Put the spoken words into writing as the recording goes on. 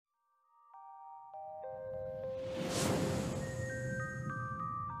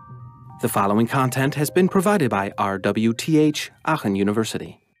The following content has been provided by RWTH Aachen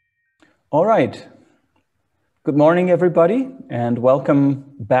University. All right. Good morning, everybody, and welcome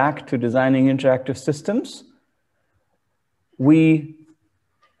back to Designing Interactive Systems. We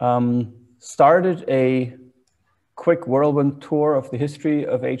started a quick whirlwind tour of the history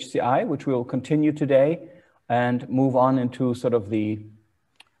of HCI, which we will continue today and move on into sort of the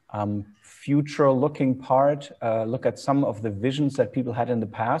future-looking part, look at some of the visions that people had in the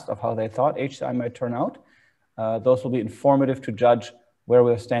past of how they thought HCI might turn out. Those will be informative to judge where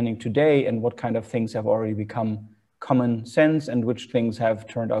we're standing today and what kind of things have already become common sense and which things have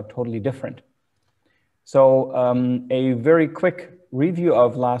turned out totally different. So a very quick review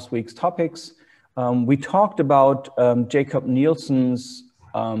of last week's topics. We talked about Jakob Nielsen's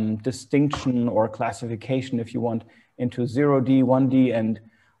distinction or classification, if you want, into 0D, 1D, and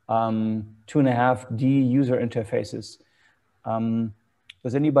 2.5D user interfaces.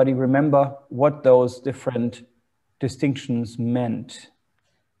 Does anybody remember what those different distinctions meant?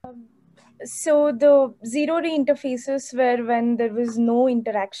 So the 0D interfaces were when there was no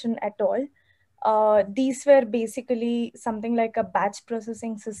interaction at all. These were basically something like a batch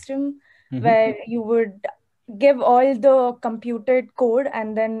processing system where you would give all the computed code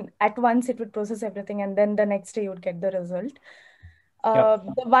and then at once it would process everything and then the next day you would get the result.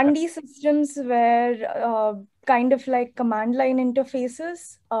 The 1D systems were kind of like command line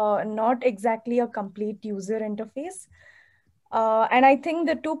interfaces, not exactly a complete user interface. And I think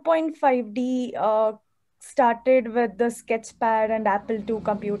the 2.5D started with the Sketchpad and Apple II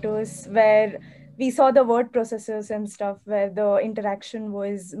computers where we saw the word processors and stuff where the interaction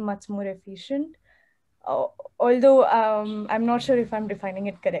was much more efficient. Although I'm not sure if I'm defining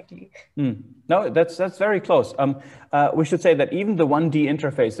it correctly. No, that's very close. We should say that even the 1D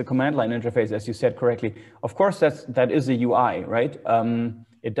interface, the command line interface, as you said correctly, of course that is a UI, right?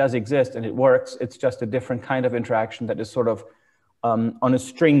 It does exist and it works. It's just a different kind of interaction that is sort of on a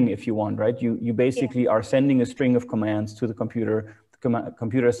string, if you want, right? You basically are sending a string of commands to the computer. The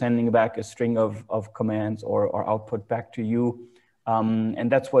computer is sending back a string of commands or output back to you. And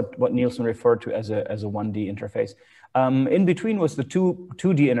that's what Nielsen referred to as a 1D interface. In between was the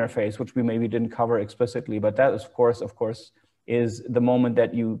 2D interface, which we maybe didn't cover explicitly, but that of course is the moment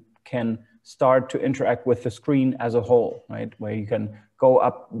that you can start to interact with the screen as a whole, right? Where you can go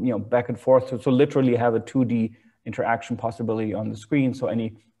up, back and forth. So literally have a 2D interaction possibility on the screen. So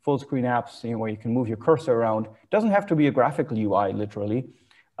any full screen apps, where you can move your cursor around, doesn't have to be a graphical UI literally,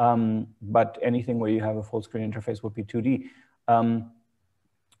 but anything where you have a full screen interface would be 2D.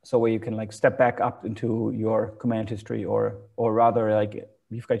 So where you can like step back up into your command history or rather like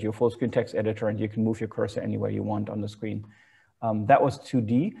you've got your full screen text editor and you can move your cursor anywhere you want on the screen. That was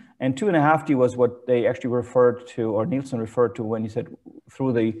 2D, and 2.5D was what they actually referred to, or Nielsen referred to when he said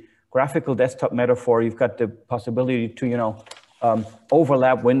through the graphical desktop metaphor, you've got the possibility to,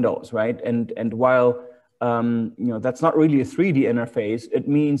 overlap windows, right? And while that's not really a 3D interface, it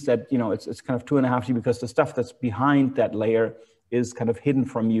means that, it's kind of 2.5D because the stuff that's behind that layer is kind of hidden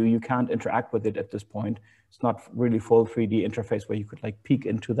from you. You can't interact with it at this point. It's not really full 3D interface where you could like peek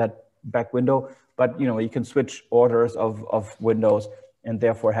into that back window, but you can switch orders of windows and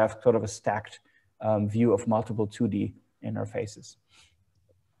therefore have sort of a stacked view of multiple 2D interfaces.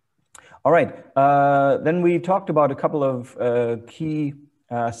 All right, then we talked about a couple of key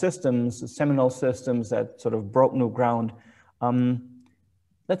systems, seminal systems that sort of broke new ground.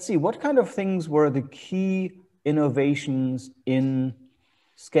 Let's see, what kind of things were the key innovations in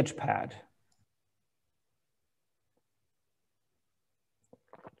Sketchpad?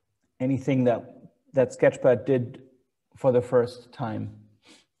 Anything that Sketchpad did for the first time?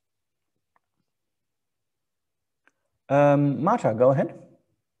 Marta, go ahead.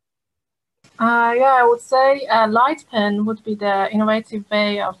 Yeah, I would say light pen would be the innovative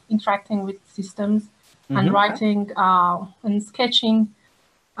way of interacting with systems and writing and sketching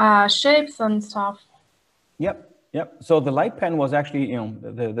shapes and stuff. Yep. So the light pen was actually,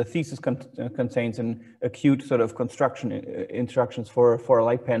 the thesis contains an acute sort of construction instructions for a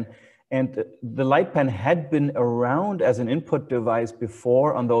light pen. And the light pen had been around as an input device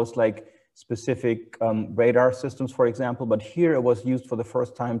before on those like specific radar systems, for example, but here it was used for the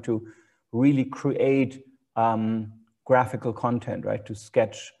first time to really create graphical content, right? To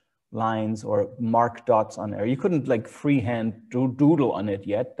sketch lines or mark dots on there. You couldn't like freehand doodle on it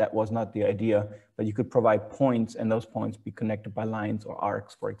yet. That was not the idea, but you could provide points and those points be connected by lines or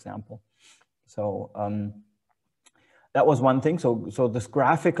arcs, for example. So that was one thing. So this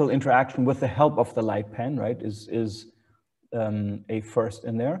graphical interaction with the help of the light pen, right, is a first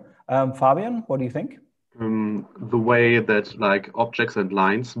in there. Fabian, what do you think? The way that like objects and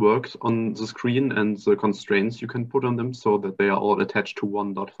lines worked on the screen and the constraints you can put on them so that they are all attached to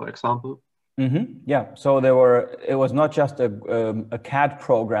one dot, for example. Yeah, so it was not just a CAD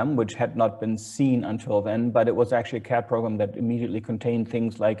program, which had not been seen until then, but it was actually a CAD program that immediately contained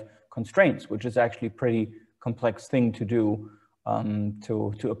things like constraints, which is actually a pretty complex thing to do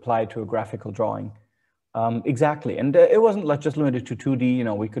to apply to a graphical drawing. Exactly, and it wasn't like just limited to 2D, you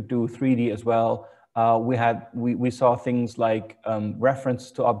know, we could do 3D as well. We saw things like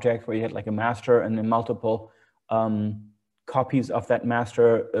reference to object, where you had like a master and then multiple copies of that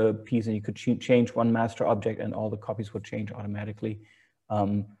master piece, and you could change one master object and all the copies would change automatically.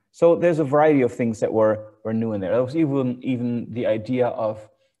 So there's a variety of things that were new in there. There was even the idea of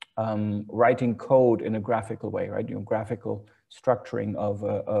writing code in a graphical way, right? You know, graphical structuring of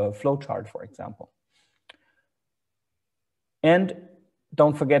a flowchart, for example. And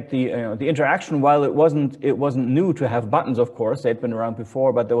don't forget the interaction. While it wasn't new to have buttons, of course, they'd been around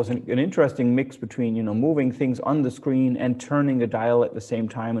before, but there was an interesting mix between, you know, moving things on the screen and turning a dial at the same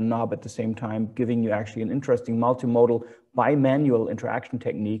time, a knob at the same time, giving you actually an interesting multimodal bimanual interaction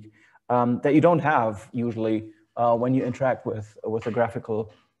technique that you don't have usually when you interact with a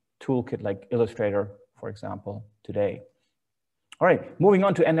graphical toolkit like Illustrator, for example, today. All right, moving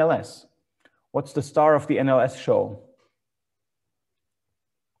on to NLS. What's the star of the NLS show?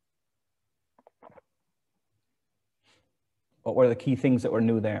 What were the key things that were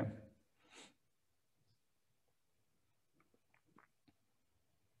new there?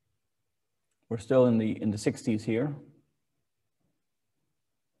 We're still in the 60s here.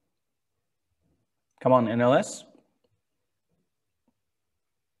 Come on, NLS.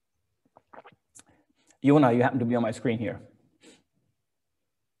 Yona, you happen to be on my screen here.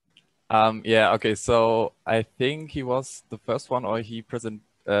 Yeah, okay, so I think he was the first one, or he presented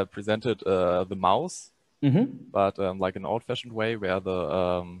the mouse. But like an old-fashioned way, where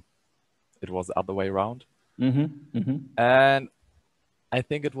it was the other way around. And I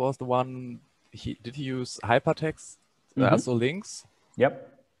think it was the one did he use hypertext as the links?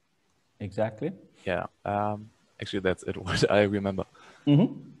 Yep, exactly. Yeah, actually that's it. What I remember.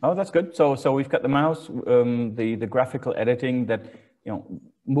 Oh, that's good. So we've got the mouse, the graphical editing that, you know,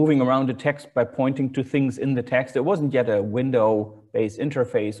 moving around the text by pointing to things in the text. It wasn't yet a window-based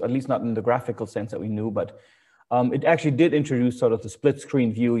interface, at least not in the graphical sense that we knew, but it actually did introduce sort of the split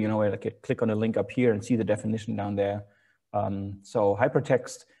screen view, you know, where I could click on a link up here and see the definition down there. So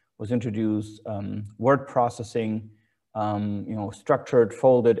hypertext was introduced, word processing, you know, structured,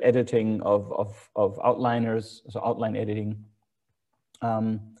 folded editing of outliners, so outline editing.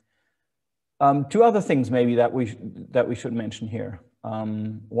 Two other things maybe that we should mention here.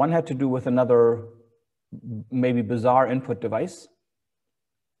 One had to do with another maybe bizarre input device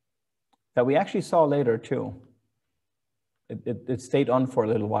that we actually saw later too. It stayed on for a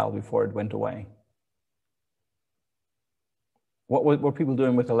little while before it went away. What were people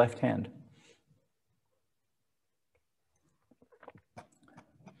doing with the left hand?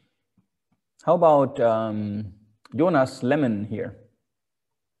 How about Jonas Lemon here?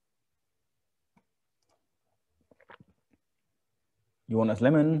 Jonas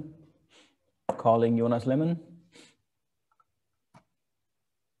Lemon, calling Jonas Lemon.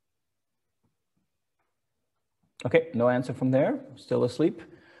 Okay, no answer from there, still asleep.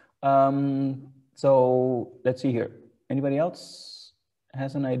 So let's see here. Anybody else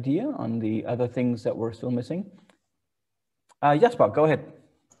has an idea on the other things that we're still missing? Jasper, go ahead.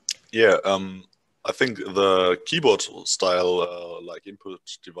 Yeah, I think the keyboard style like input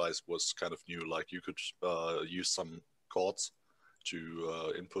device was kind of new. Like you could use some chords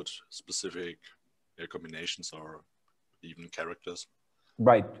to input specific combinations or even characters.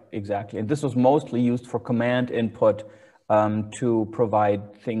 Right, exactly. And this was mostly used for command input to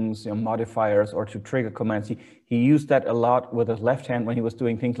provide things, you know, modifiers or to trigger commands. He used that a lot with his left hand when he was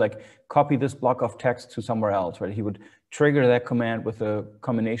doing things like copy this block of text to somewhere else, right? He would trigger that command with a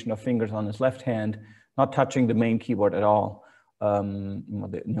combination of fingers on his left hand, not touching the main keyboard at all,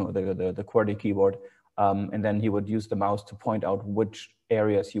 the QWERTY keyboard. And then he would use the mouse to point out which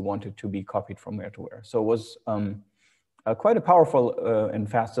areas he wanted to be copied from where to where. So it was quite a powerful and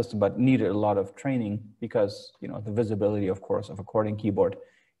fast system, but needed a lot of training because, you know, the visibility, of course, of a QWERTY keyboard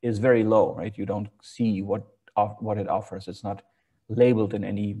is very low, right? You don't see what it offers. It's not labeled in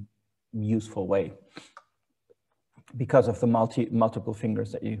any useful way because of the multiple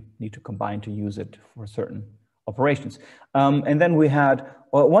fingers that you need to combine to use it for certain operations. And then we had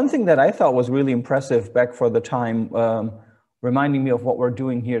one thing that I thought was really impressive back for the time, reminding me of what we're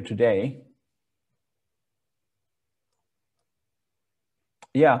doing here today.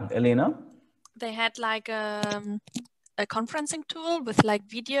 Yeah, Elena? they had like a conferencing tool with like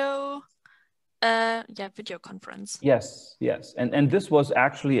video, video conference. Yes, yes, and this was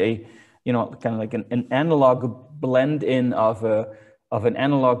actually a, you know, kind of like an analog blend in of an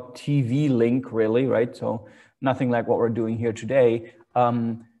analog TV link, really, right? So nothing like what we're doing here today.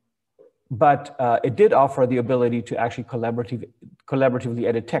 But it did offer the ability to actually collaboratively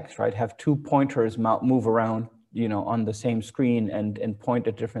edit text, right? Have two pointers move around, you know, on the same screen and point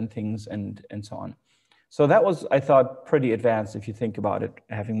at different things and so on. So that was, I thought, pretty advanced if you think about it,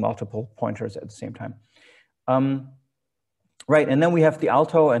 having multiple pointers at the same time. Right, and then we have the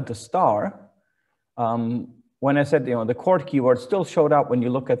alto and the star. When I said, you know, the chord keyword still showed up when you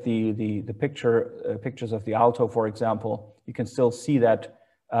look at the pictures of the alto, for example, you can still see that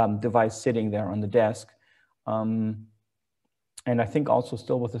device sitting there on the desk. And I think also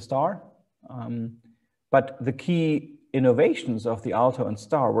still with the star. But the key innovations of the alto and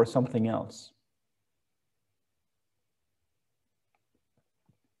star were something else.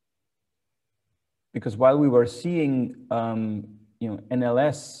 Because while we were seeing, you know,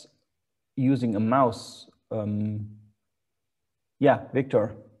 NLS using a mouse, yeah,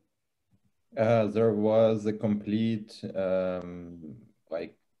 Victor. There was a complete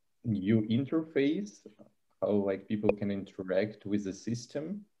like new interface, how like people can interact with the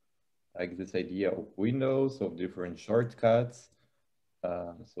system, like this idea of windows, of different shortcuts.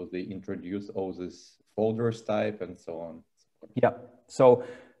 So they introduce all this folders type and so on. Yeah. So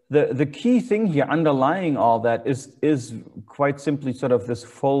the key thing here underlying all that is quite simply sort of this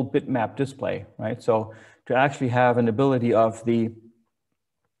full bitmap display, right? So to actually have an ability of the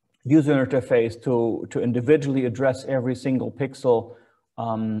user interface to individually address every single pixel,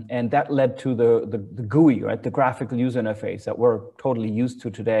 and that led to the GUI, right? The graphical user interface that we're totally used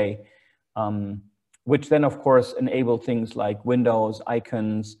to today, which then of course enabled things like windows,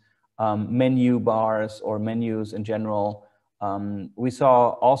 icons, menu bars or menus in general. We saw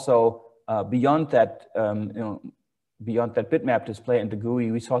also beyond that, you know, beyond that bitmap display and the GUI,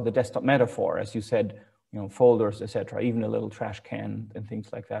 we saw the desktop metaphor, as you said, you know, folders, etc., even a little trash can and things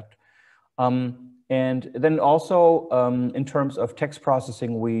like that. And then also in terms of text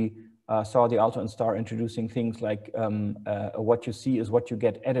processing, we saw the alto and star introducing things like what you see is what you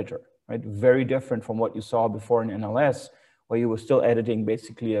get editor, right? Very different from what you saw before in NLS, where you were still editing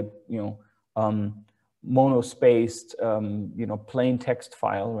basically a, you know, monospaced, you know, plain text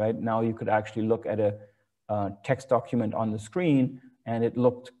file, right? Now you could actually look at a text document on the screen and it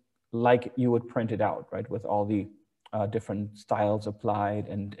looked like you would print it out, right? With all the different styles applied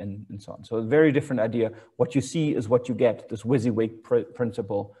and so on. So a very different idea. What you see is what you get. This WYSIWYG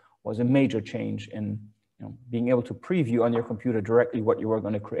principle was a major change in, you know, being able to preview on your computer directly what you were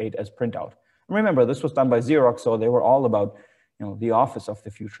going to create as printout. And remember, this was done by Xerox, so they were all about, you know, the office of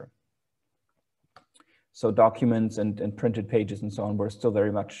the future. So documents and printed pages and so on were still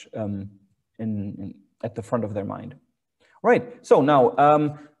very much at the front of their mind. Right, so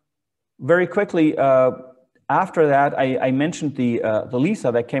now, very quickly, after that, I mentioned the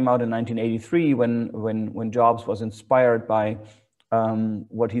Lisa that came out in 1983 when Jobs was inspired by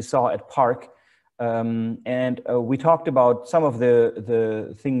what he saw at Park. And we talked about some of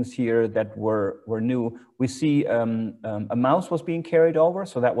the things here that were new. We see a mouse was being carried over,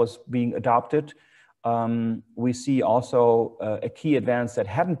 so that was being adopted. We see also a key advance that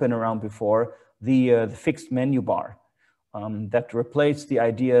hadn't been around before, the fixed menu bar. That replaced the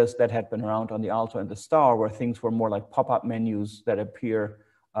ideas that had been around on the Alto and the Star, where things were more like pop-up menus that appear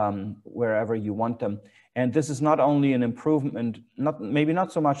wherever you want them. And this is not only an improvement, maybe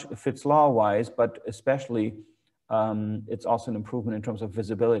not so much Fitts law-wise, but especially it's also an improvement in terms of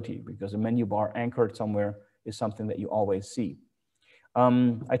visibility, because a menu bar anchored somewhere is something that you always see.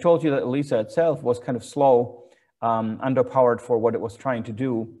 I told you that Elisa itself was kind of slow, underpowered for what it was trying to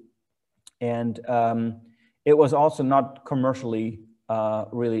do. And it was also not commercially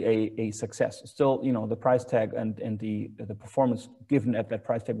really a success. Still, you know, the price tag and the performance given at that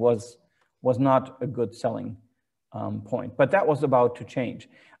price tag was not a good selling point, but that was about to change.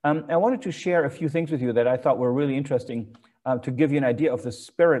 I wanted to share a few things with you that I thought were really interesting to give you an idea of the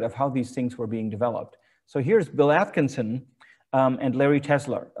spirit of how these things were being developed. So here's Bill Atkinson and Larry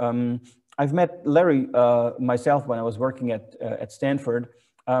Tesler. I've met Larry myself when I was working at Stanford.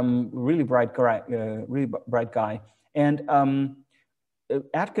 Really bright guy. And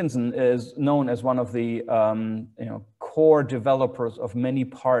Atkinson is known as one of the core developers of many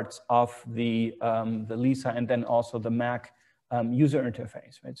parts of the Lisa and then also the Mac user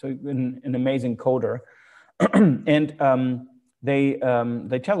interface. Right? So an amazing coder. And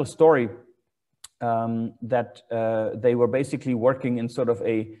they tell a story that they were basically working in sort of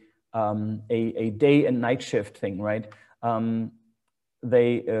a a day and night shift thing, right?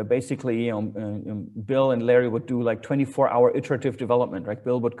 They basically, Bill and Larry would do like 24-hour iterative development, right?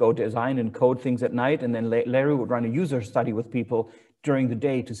 Bill would go design and code things at night, and then Larry would run a user study with people during the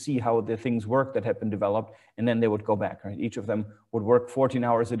day to see how the things work that had been developed, and then they would go back, right? Each of them would work 14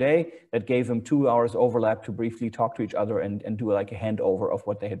 hours a day. That gave them 2 hours overlap to briefly talk to each other and do like a handover of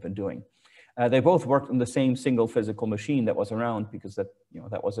what they had been doing. They both worked on the same single physical machine that was around, because that,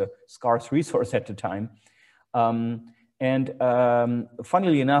 that was a scarce resource at the time.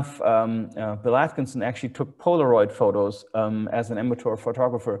 Funnily enough, Bill Atkinson actually took Polaroid photos as an amateur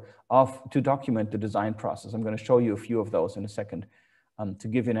photographer to document the design process. I'm going to show you a few of those in a second to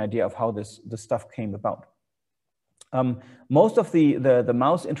give you an idea of how this stuff came about. Most of the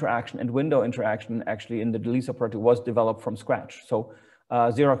mouse interaction and window interaction actually in the DIS1 project was developed from scratch. So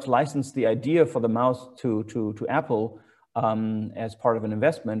Xerox licensed the idea for the mouse to Apple as part of an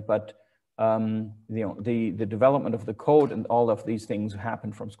investment, but the development of the code and all of these things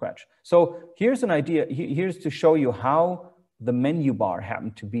happened from scratch. So here's an idea. Here's to show you how the menu bar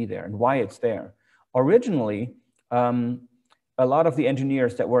happened to be there and why it's there. Originally, a lot of the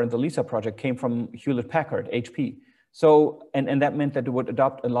engineers that were in the DIS1 project came from Hewlett-Packard, HP. So, and that meant that it would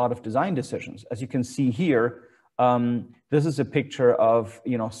adopt a lot of design decisions. As you can see here, this is a picture of,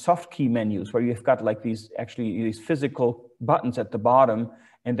 soft key menus where you've got like these physical buttons at the bottom.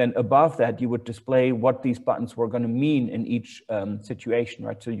 And then above that, you would display what these buttons were going to mean in each situation,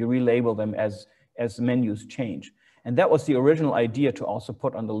 right? So you relabel them as menus change. And that was the original idea to also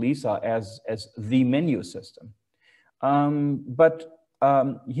put on the DIS1 as the menu system.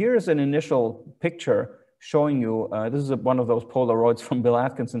 Here is an initial picture showing you, this is one of those Polaroids from Bill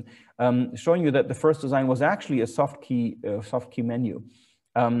Atkinson, showing you that the first design was actually a soft key menu.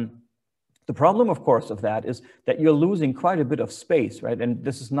 The problem, of course, of that is that you're losing quite a bit of space, right? And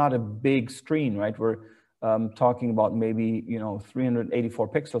this is not a big screen, right? We're talking about maybe 384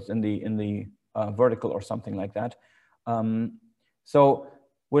 pixels in the vertical or something like that. So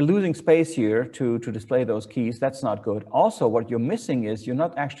we're losing space here to display those keys. That's not good. Also, what you're missing is you're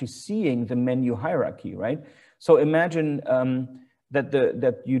not actually seeing the menu hierarchy, right? So imagine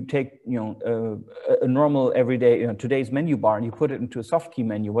that you take a normal everyday today's menu bar and you put it into a soft key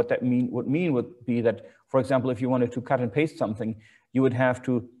menu. What that would be that, for example, if you wanted to cut and paste something, you would have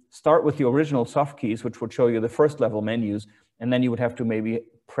to start with the original soft keys, which would show you the first level menus, and then you would have to maybe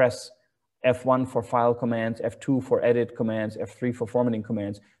press F1 for file commands, F2 for edit commands, F3 for formatting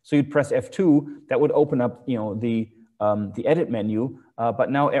commands. So you'd press F2, that would open up the edit menu, but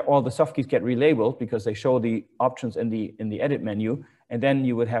now all the soft keys get relabeled because they show the options in the edit menu, and then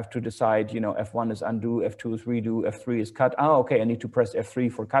you would have to decide, F1 is undo, F2 is redo, F3 is cut. Oh, okay, I need to press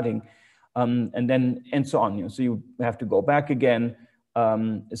F3 for cutting, and so on. So you have to go back again.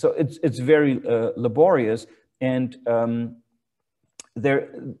 So it's very laborious, and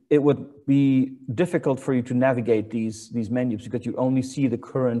it would be difficult for you to navigate these menus because you only see the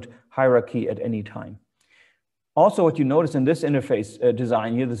current hierarchy at any time. Also, what you notice in this interface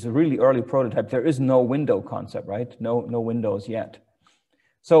design here, this is a really early prototype, there is no window concept, right? No windows yet.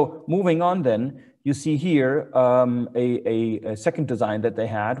 So moving on then, you see here a second design that they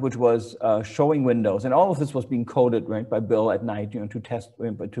had, which was showing windows. And all of this was being coded, right, by Bill at night, to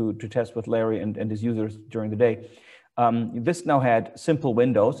test with Larry and his users during the day. This now had simple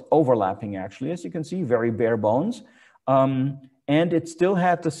windows, overlapping actually, as you can see, very bare bones. And it still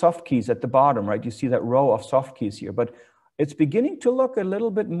had the soft keys at the bottom, right? You see that row of soft keys here, but it's beginning to look a little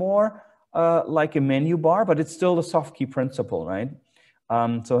bit more like a menu bar, but it's still the soft key principle, right?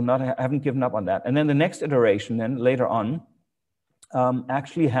 So I haven't given up on that. And then the next iteration then later on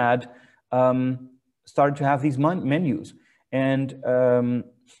actually had started to have these menus. And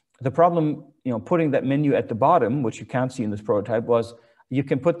the problem, putting that menu at the bottom, which you can't see in this prototype, was you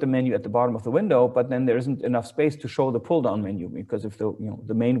can put the menu at the bottom of the window, but then there isn't enough space to show the pull-down menu, because if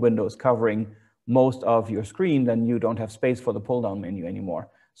the main window is covering most of your screen, then you don't have space for the pull-down menu anymore.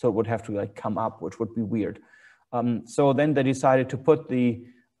 So it would have to come up, which would be weird. So then they decided to put the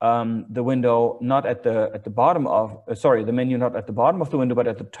window not at the bottom of, the menu not at the bottom of the window, but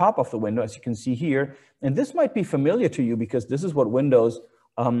at the top of the window, as you can see here. And this might be familiar to you because this is what Windows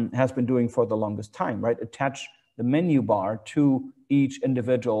has been doing for the longest time, right? Attach the menu bar to each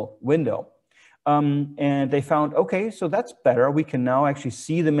individual window. And they found, okay, so that's better. We can now actually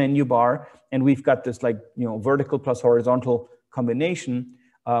see the menu bar, and we've got this vertical plus horizontal combination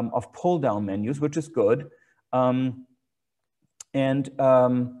of pull down menus, which is good.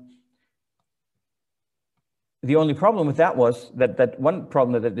 the only problem with that was that one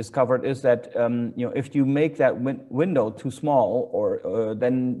problem that they discovered is that if you make that window too small, or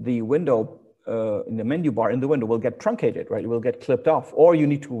then the window in the menu bar in the window will get truncated, right? It will get clipped off, or you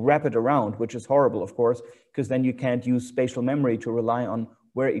need to wrap it around, which is horrible, of course, because then you can't use spatial memory to rely on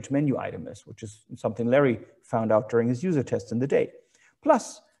where each menu item is, which is something Larry found out during his user test in the day.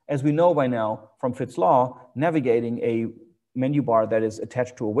 Plus, as we know by now from Fitt's law, navigating a menu bar that is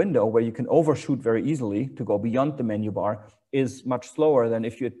attached to a window where you can overshoot very easily to go beyond the menu bar is much slower than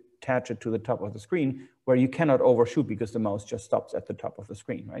if you attach it to the top of the screen, where you cannot overshoot because the mouse just stops at the top of the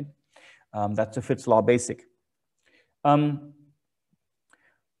screen, right? That's a Fitt's law basic.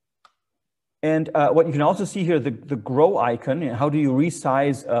 And what you can also see here, the grow icon, how do you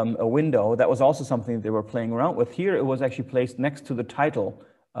resize a window? That was also something they were playing around with. Here it was actually placed next to the title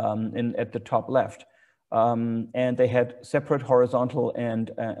at the top left. And they had separate horizontal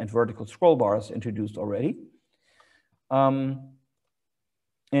and vertical scroll bars introduced already.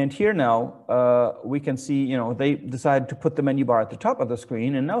 And here now we can see, they decided to put the menu bar at the top of the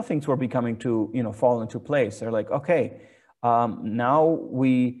screen, and now things were becoming to, fall into place. They're like, okay, now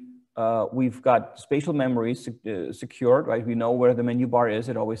we've got spatial memory secured, right? We know where the menu bar is.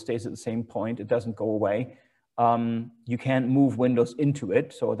 It always stays at the same point. It doesn't go away. You can't move windows into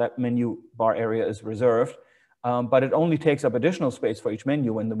it, so that menu bar area is reserved. But it only takes up additional space for each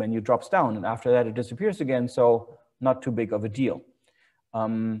menu when the menu drops down, and after that it disappears again, so not too big of a deal.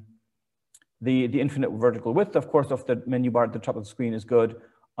 The infinite vertical width, of course, of the menu bar at the top of the screen is good.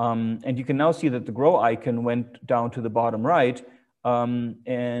 And you can now see that the grow icon went down to the bottom right,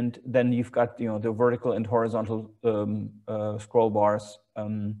 and then you've got the vertical and horizontal scroll bars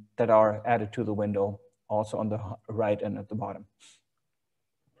that are added to the window, also on the right and at the bottom.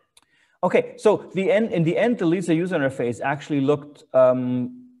 Okay, so in the end, the Lisa user interface actually looked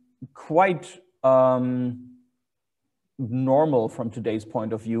quite normal from today's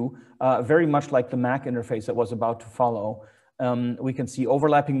point of view, very much like the Mac interface that was about to follow. We can see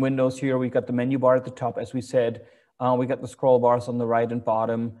overlapping windows here. We got the menu bar at the top, as we said. We got the scroll bars on the right and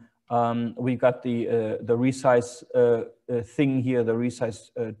bottom. We got the resize thing here, the resize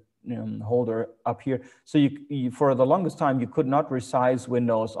holder up here. So you for the longest time, you could not resize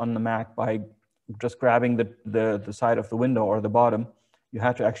windows on the Mac by just grabbing the side of the window or the bottom. You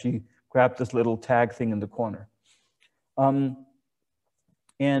had to actually grab this little tag thing in the corner.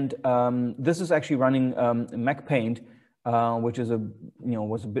 This is actually running Mac Paint, which is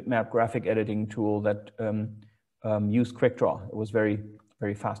was a bitmap graphic editing tool that used QuickDraw. It was very,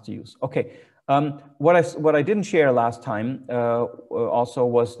 very fast to use. Okay, what I didn't share last time also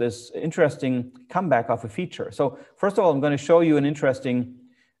was this interesting comeback of a feature. So first of all, I'm going to show you an interesting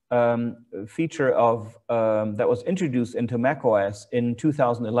feature of that was introduced into macOS in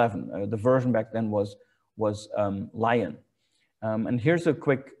 2011. The version back then was Lion. And here's a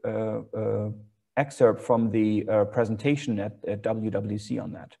quick excerpt from the presentation at WWDC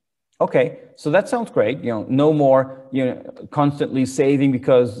on that. Okay, so that sounds great. No more constantly saving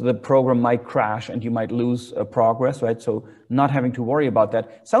because the program might crash and you might lose progress, right? So not having to worry about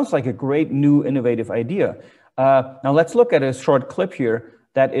that sounds like a great new innovative idea. Now let's look at a short clip here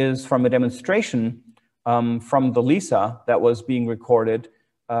that is from a demonstration from the Lisa that was being recorded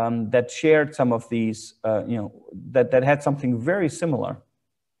that shared some of these, that had something very similar.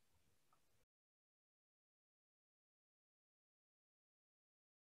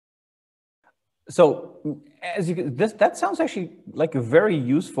 So as you that sounds actually like a very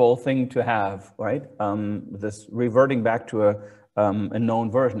useful thing to have, right? This reverting back to a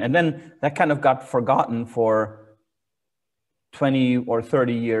known version, and then that kind of got forgotten for 20 or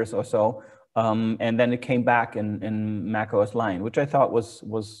 30 years or so, and then it came back in macOS Lion, which I thought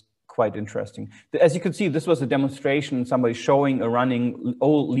was quite interesting. As you can see, this was a demonstration, somebody showing a running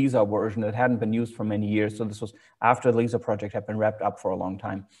old Lisa version that hadn't been used for many years. So this was after the Lisa project had been wrapped up for a long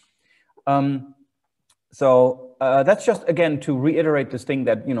time. So that's just, again, to reiterate this thing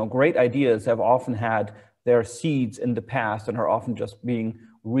that, great ideas have often had their seeds in the past and are often just being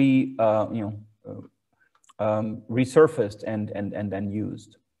resurfaced and then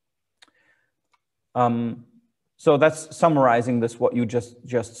used. So that's summarizing this, what you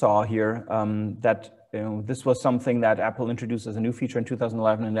just saw here, that this was something that Apple introduced as a new feature in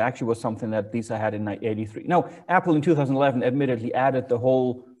 2011, and it actually was something that Lisa had in 1983. Now, Apple in 2011 admittedly added the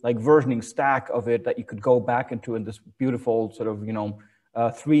whole versioning stack of it that you could go back into in this beautiful sort of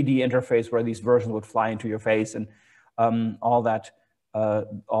 3D interface where these versions would fly into your face and all that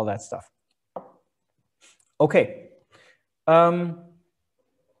stuff. Okay. Now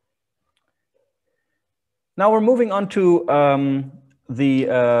we're moving on to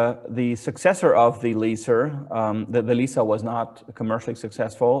The successor of the Lisa, the Lisa was not commercially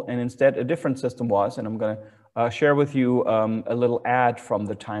successful, and instead a different system was, and I'm going to share with you a little ad from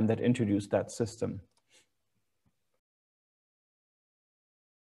the time that introduced that system.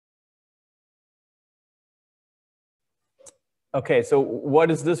 Okay, so what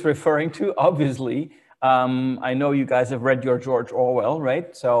is this referring to? Obviously, I know you guys have read your George Orwell,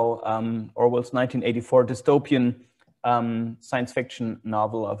 right? So Orwell's 1984 dystopian science fiction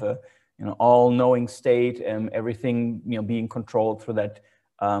novel of a all-knowing state and everything being controlled through that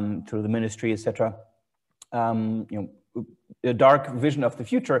through the ministry, etc. A dark vision of the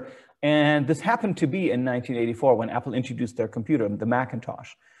future, and this happened to be in 1984 when Apple introduced their computer, the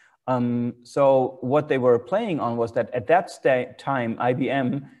Macintosh. So what they were playing on was that at that time,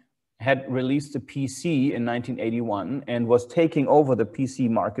 IBM had released a PC in 1981 and was taking over the PC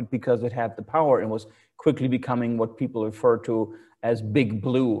market because it had the power and was quickly becoming what people refer to as Big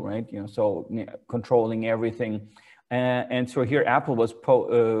Blue, right? Controlling everything. And so here Apple was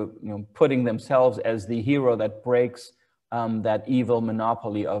putting themselves as the hero that breaks that evil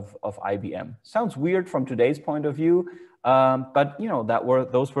monopoly of IBM. Sounds weird from today's point of view. But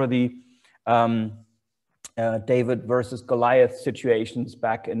those were the David versus Goliath situations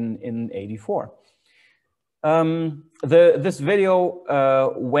back in '84. This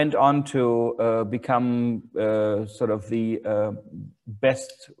video went on to become sort of the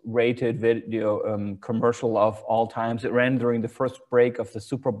best rated video commercial of all times. It ran during the first break of the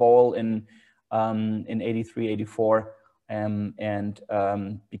Super Bowl in '83, '84. And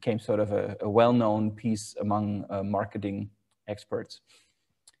became sort of a well-known piece among marketing experts.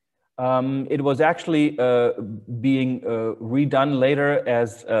 It was actually being redone later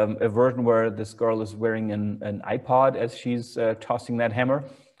as a version where this girl is wearing an iPod as she's tossing that hammer.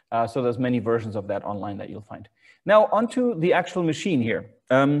 So there's many versions of that online that you'll find. Now onto the actual machine here.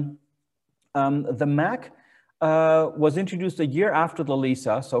 The Mac was introduced a year after the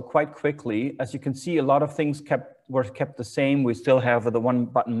Lisa, so quite quickly. As you can see, a lot of things were kept the same. We still have the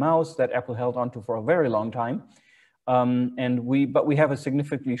one-button mouse that Apple held onto for a very long time. But we have a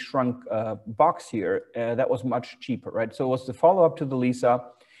significantly shrunk box here that was much cheaper, right? So it was the follow-up to the Lisa.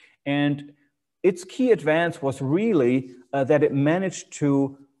 And its key advance was really that it managed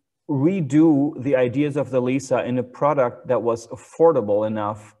to redo the ideas of the Lisa in a product that was affordable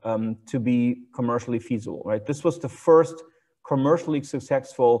enough to be commercially feasible, right? This was the first commercially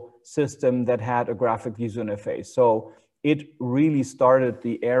successful system that had a graphic user interface. So it really started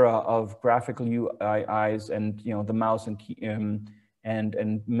the era of graphical UIs and the mouse and key, and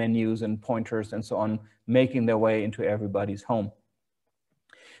menus and pointers and so on, making their way into everybody's home.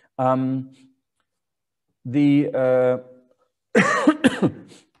 The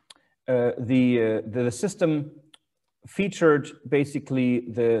system featured basically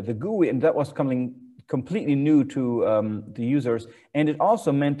the GUI, and that was coming completely new to the users. And it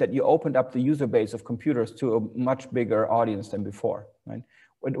also meant that you opened up the user base of computers to a much bigger audience than before, right?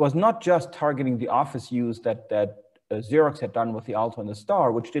 It was not just targeting the office use that Xerox had done with the Alto and the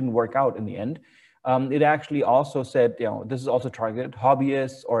Star, which didn't work out in the end. It actually also said, this is also targeted at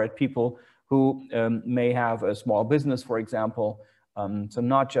hobbyists or at people who may have a small business, for example. So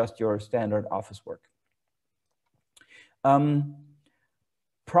not just your standard office work.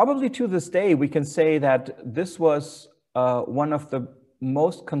 Probably to this day, we can say that this was one of the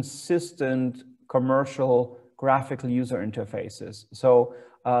most consistent commercial graphical user interfaces. So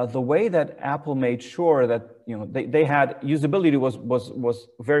the way that Apple made sure that they had usability was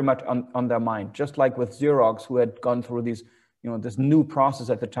very much on their mind, just like with Xerox, who had gone through these this new process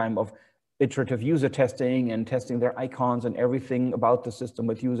at the time of iterative user testing and testing their icons and everything about the system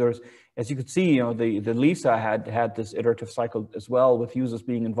with users. As you could see, the Lisa had this iterative cycle as well, with users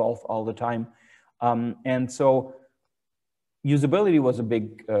being involved all the time. And so usability was a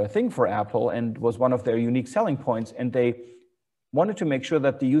big thing for Apple and was one of their unique selling points. And they wanted to make sure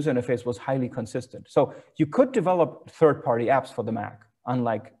that the user interface was highly consistent. So you could develop third-party apps for the Mac,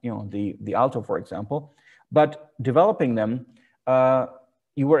 unlike the Alto, for example. But developing them,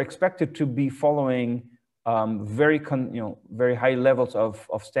 you were expected to be following very high levels of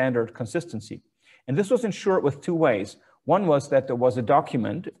standard consistency. And this was ensured with two ways. One was that there was a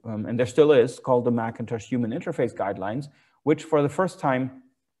document, and there still is, called the Macintosh Human Interface Guidelines, which for the first time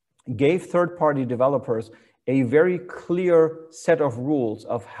gave third-party developers a very clear set of rules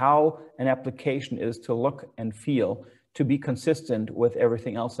of how an application is to look and feel to be consistent with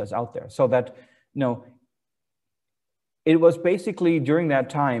everything else that's out there. So that, it was basically during that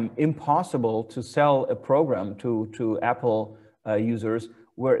time impossible to sell a program to Apple users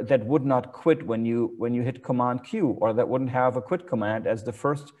that would not quit when you hit Command Q, or that wouldn't have a quit command as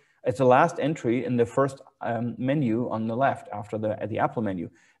the last entry in the first menu on the left after the Apple menu.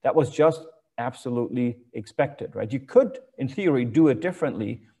 That was just absolutely expected, right? You could, in theory, do it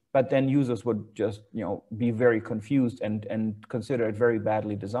differently, but then users would just, be very confused and consider it very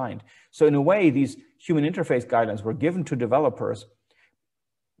badly designed. So in a way, these human interface guidelines were given to developers.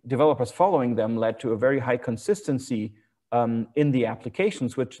 Developers following them led to a very high consistency in the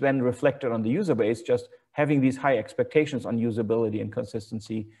applications, which then reflected on the user base, just having these high expectations on usability and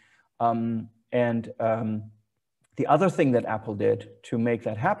consistency. The other thing that Apple did to make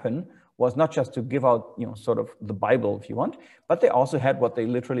that happen was not just to give out, sort of the Bible, if you want, but they also had what they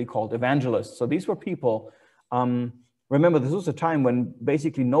literally called evangelists. So these were people, remember, this was a time when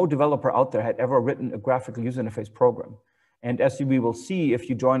basically no developer out there had ever written a graphical user interface program. And as we will see, if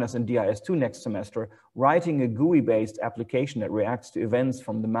you join us in DIS2 next semester, writing a GUI-based application that reacts to events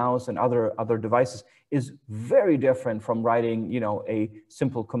from the mouse and other devices is very different from writing, a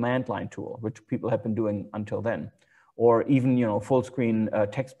simple command line tool, which people have been doing until then, or even, full screen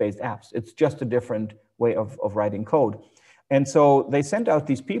text-based apps. It's just a different way of writing code. And so they sent out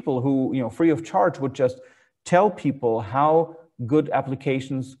these people who, free of charge, would just tell people how good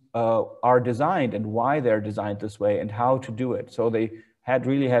applications are designed and why they're designed this way and how to do it. So they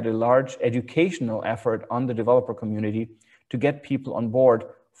really had a large educational effort on the developer community to get people on board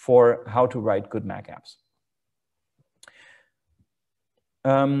for how to write good Mac apps.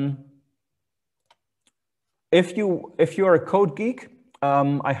 If you're a code geek,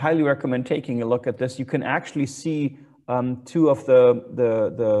 I highly recommend taking a look at this. You can actually see two of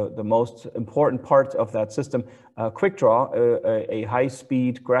the most important parts of that system. QuickDraw, a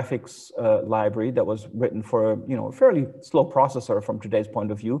high-speed graphics library that was written for a fairly slow processor from today's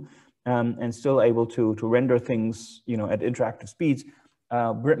point of view, and still able to render things at interactive speeds,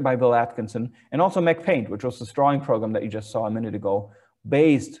 written by Bill Atkinson, and also MacPaint, which was the drawing program that you just saw a minute ago,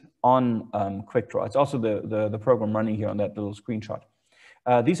 based on QuickDraw. It's also the program running here on that little screenshot.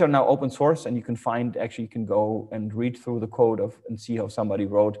 These are now open source, and you can you can go and read through the code and see how somebody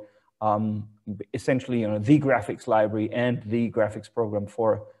wrote essentially the graphics library and the graphics program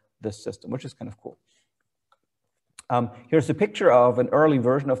for this system, which is kind of cool. Here's a picture of an early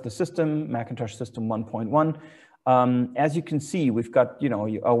version of the system, Macintosh System 1.1. As you can see, we've got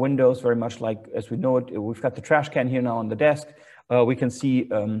our Windows very much like as we know it. We've got the trash can here now on the desk. We can see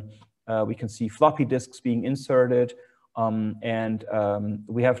floppy disks being inserted.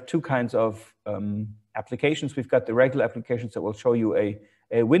 We have two kinds of applications. We've got the regular applications that will show you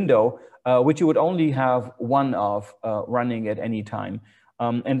a window, which you would only have one of running at any time.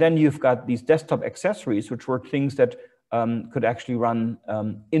 And then you've got these desktop accessories, which were things that could actually run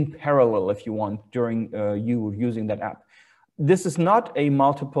in parallel if you want during you using that app. This is not a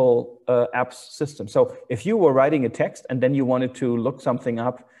multiple apps system. So if you were writing a text and then you wanted to look something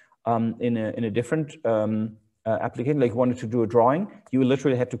up in a different application, like you wanted to do a drawing, you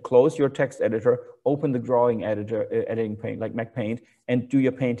literally had to close your text editor, open the drawing editor, editing pane, like MacPaint, and do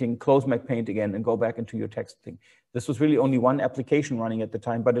your painting, close MacPaint again, and go back into your text thing. This was really only one application running at the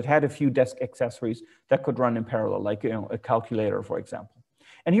time, but it had a few desk accessories that could run in parallel, like a calculator, for example.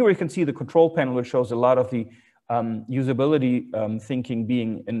 And here we can see the control panel, which shows a lot of the usability thinking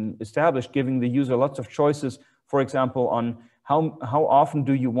being established, giving the user lots of choices, for example, on how often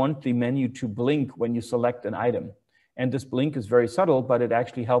do you want the menu to blink when you select an item? And this blink is very subtle, but it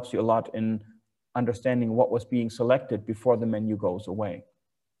actually helps you a lot in understanding what was being selected before the menu goes away.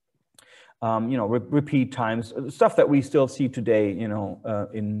 Repeat times, stuff that we still see today,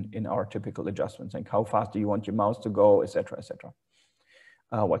 in our typical adjustments, like how fast do you want your mouse to go, et cetera, et cetera.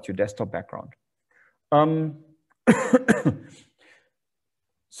 What's your desktop background?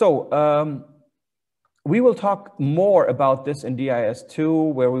 We will talk more about this in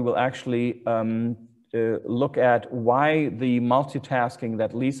DIS2, where we will actually look at why the multitasking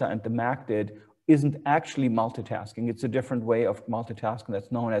that Lisa and the Mac did isn't actually multitasking. It's a different way of multitasking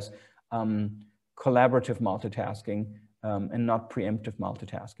that's known as collaborative multitasking and not preemptive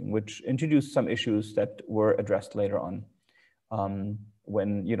multitasking, which introduced some issues that were addressed later on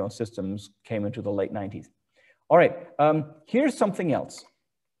when systems came into the late 90s. All right, here's something else.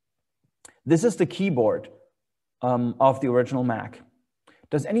 This is the keyboard of the original Mac.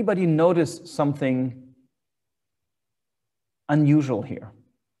 Does anybody notice something unusual here?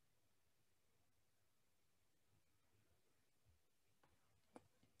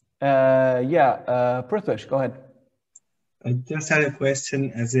 Prithvish, go ahead. I just had a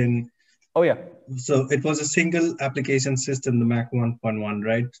question, as in, Oh, yeah. So it was a single application system, the Mac 1.1,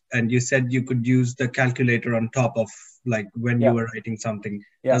 right? And you said you could use the calculator on top of like when you were writing something.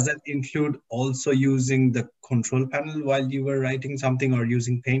 Does that include also using the control panel while you were writing something or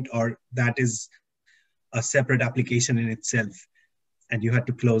using Paint, or that is a separate application in itself and you had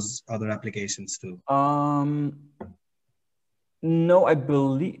to close other applications too? No, I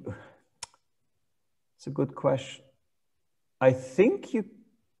believe it's a good question. I think you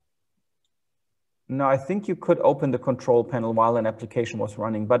could open the control panel while an application was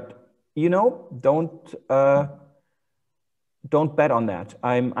running, but you know, don't bet on that.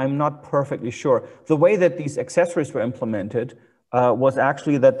 I'm not perfectly sure. The way that these accessories were implemented was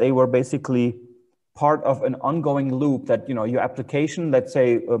actually that they were basically part of an ongoing loop that, you know, your application, let's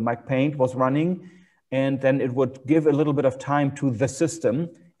say Mac Paint was running, and then it would give a little bit of time to the system,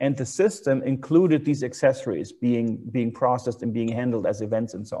 and the system included these accessories being processed and being handled as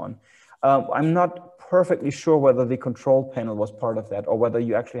events and so on. I'm not perfectly sure whether the control panel was part of that or whether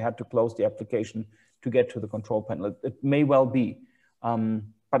you actually had to close the application to get to the control panel. It may well be,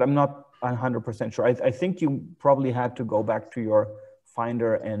 but I'm not 100% sure. I think you probably had to go back to your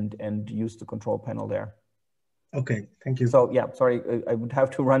Finder and use the control panel there. Okay, thank you. So yeah, sorry, I would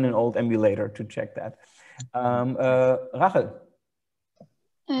have to run an old emulator to check that. Rachel?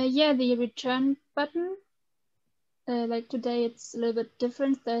 Yeah, the return button. Like today, it's a little bit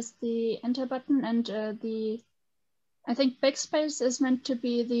different. There's the enter button and I think backspace is meant to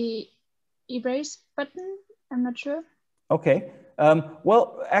be the erase button. I'm not sure. Okay.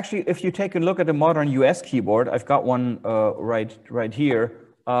 Well, actually, if you take a look at a modern US keyboard, I've got one right here.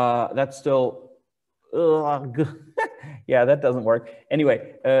 That's still, yeah, that doesn't work.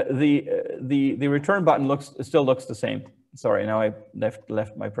 Anyway, the return button still looks the same. Sorry, now I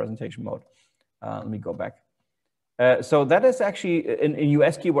left my presentation mode. Let me go back. So that is actually in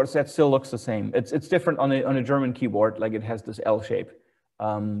US keyboards that still looks the same. It's different on a German keyboard, like it has this L shape.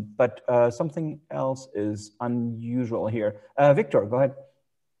 But something else is unusual here. Victor, go ahead.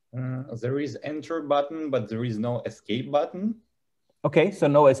 There is enter button, but there is no escape button. Okay, so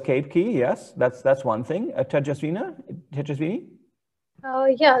no escape key. Yes, that's one thing. Tejasvini?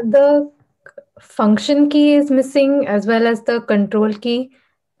 Yeah, the function key is missing as well as the control key,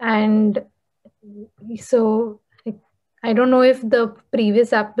 and so I don't know if the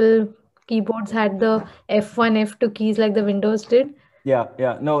previous Apple keyboards had the F1, F2 keys like the Windows did.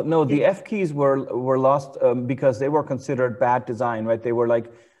 Yeah. No, the F keys were lost because they were considered bad design, right? They were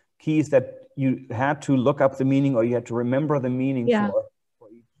like keys that you had to look up the meaning or you had to remember the meaning for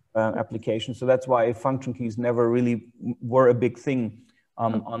each application. So that's why function keys never really were a big thing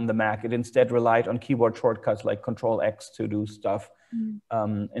on the Mac. It instead relied on keyboard shortcuts like Control X to do stuff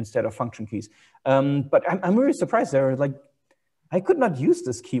instead of function keys. But I'm really surprised. They're like, I could not use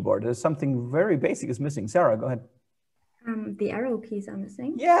this keyboard. There's something very basic is missing. Sarah, go ahead. The arrow keys are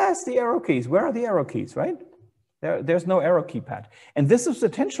missing. Yes, the arrow keys. Where are the arrow keys, right? There's no arrow keypad. And this is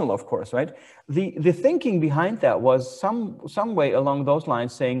intentional, of course, right? The thinking behind that was some way along those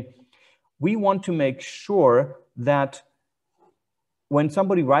lines saying, we want to make sure that when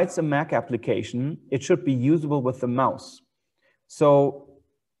somebody writes a Mac application, it should be usable with the mouse. So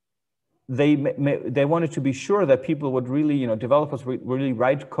they wanted to be sure that people would really, developers would really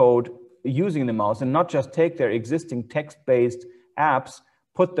write code using the mouse and not just take their existing text-based apps,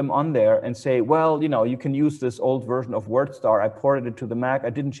 put them on there and say, well, you can use this old version of WordStar. I ported it to the Mac. I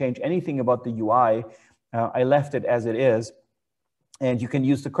didn't change anything about the UI. I left it as it is. And you can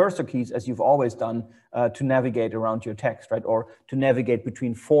use the cursor keys as you've always done to navigate around your text, right? Or to navigate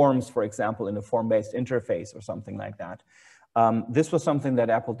between forms, for example, in a form-based interface or something like that. This was something that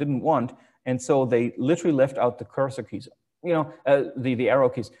Apple didn't want. And so they literally left out the cursor keys. The arrow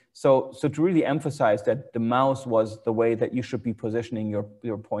keys. So to really emphasize that the mouse was the way that you should be positioning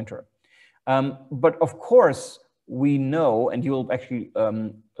your pointer. But of course, we know, and you'll actually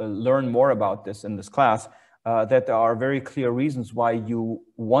learn more about this in this class, that there are very clear reasons why you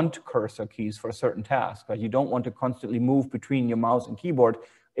want cursor keys for certain tasks. Right? You don't want to constantly move between your mouse and keyboard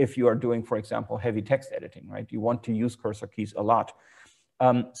if you are doing, for example, heavy text editing, right? You want to use cursor keys a lot.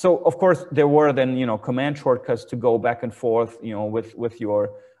 So of course there were then command shortcuts to go back and forth with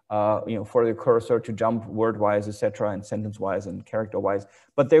your for the cursor to jump word-wise, etc., and sentence-wise and character-wise,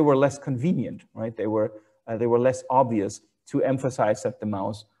 but they were less convenient, right? They were less obvious to emphasize that the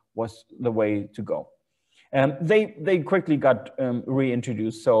mouse was the way to go. They quickly got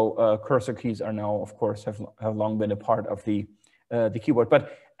reintroduced, so cursor keys are now, of course, have long been a part of the keyboard.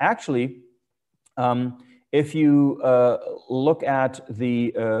 But actually, if you look at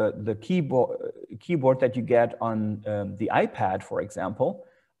the keyboard that you get on the iPad, for example,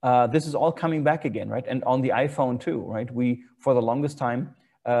 This is all coming back again, right? And on the iPhone too, right? We, for the longest time,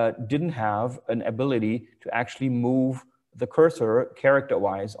 didn't have an ability to actually move the cursor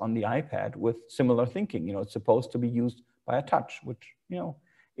character-wise on the iPad with similar thinking. You know, it's supposed to be used by a touch, which, you know,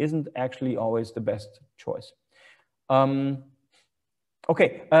 isn't actually always the best choice.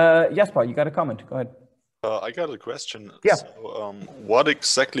 Okay, Jasper, you got a comment? Go ahead. I got a question. Yeah. So, what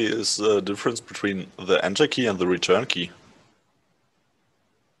exactly is the difference between the enter key and the return key?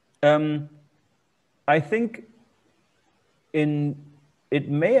 I think it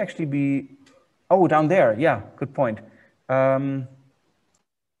may actually be, oh, down there. Yeah, good point. I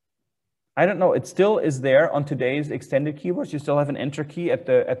don't know. It still is there on today's extended keyboards. You still have an enter key at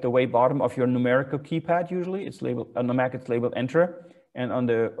the way bottom of your numerical keypad. Usually, it's labeled on the Mac. It's labeled enter, and on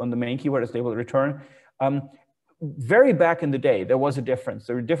the main keyboard, it's labeled return. Very back in the day, there was a difference.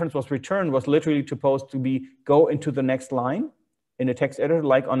 The difference was return was literally supposed to be go into the next line in a text editor,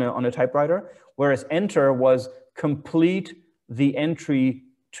 like on a typewriter, whereas enter was complete the entry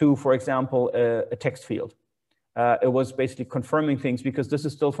to, for example, a text field. It was basically confirming things, because this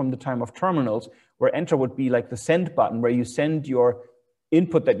is still from the time of terminals, where enter would be like the send button, where you send your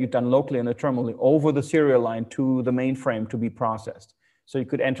input that you've done locally on the terminal over the serial line to the mainframe to be processed. So you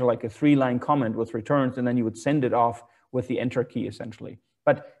could enter like a 3-line comment with returns, and then you would send it off with the enter key, essentially.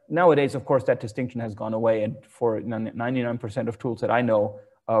 But nowadays, of course, that distinction has gone away, and for 99% of tools that I know,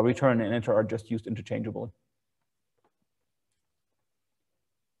 return and enter are just used interchangeably.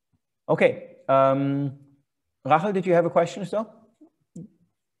 Okay. Rachel, did you have a question still?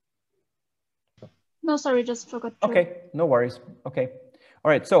 No, sorry, just forgot to. Okay, no worries. Okay. All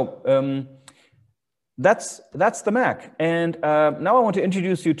right, so that's the Mac. And now I want to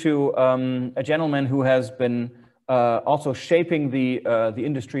introduce you to a gentleman who has been also shaping the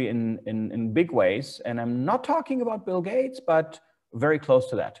industry in big ways. And I'm not talking about Bill Gates, but very close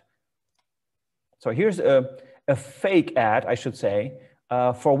to that. So here's a fake ad, I should say,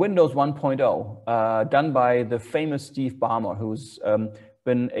 for Windows 1.0, done by the famous Steve Ballmer, who's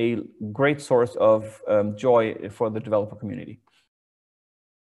been a great source of joy for the developer community.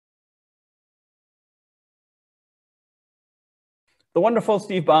 The wonderful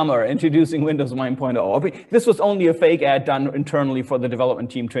Steve Ballmer introducing Windows 1.0. This was only a fake ad done internally for the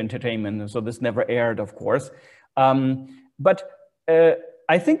development team to entertainment, so this never aired, of course. But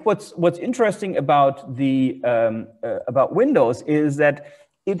I think what's interesting about about Windows is that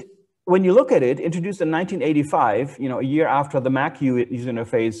when you look at it, introduced in 1985, you know, a year after the Mac user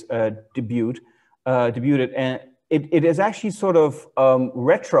interface debuted, and it is actually sort of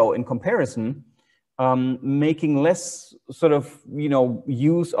retro in comparison. Making less sort of, you know,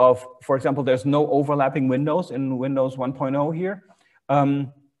 use of, for example, there's no overlapping windows in Windows 1.0 here.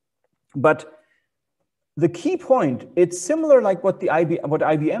 But the key point, it's similar like what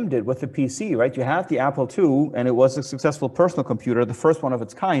IBM did with the PC, right? You had the Apple II, and it was a successful personal computer, the first one of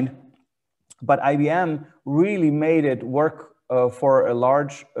its kind. But IBM really made it work for a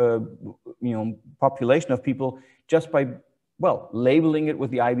large, you know, population of people just by, well, labeling it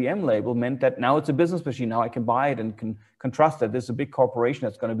with the IBM label meant that now it's a business machine. Now I can buy it and can trust that there's a big corporation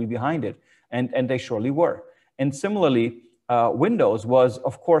that's going to be behind it. And they surely were. And similarly, Windows was,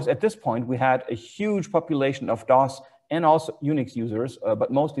 of course, at this point, we had a huge population of DOS and also Unix users, but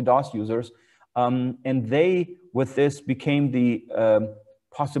mostly DOS users. And they, with this, became the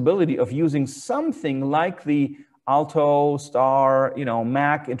possibility of using something like the Alto, Star, you know,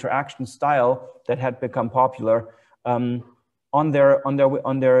 Mac interaction style that had become popular. On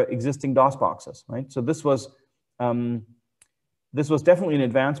their existing DOS boxes, right? So this was definitely an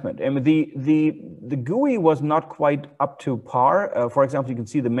advancement. And the GUI was not quite up to par. For example, you can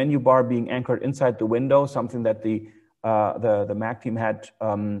see the menu bar being anchored inside the window, something that the Mac team had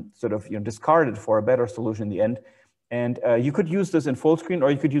sort of, you know, discarded for a better solution in the end. And you could use this in full screen, or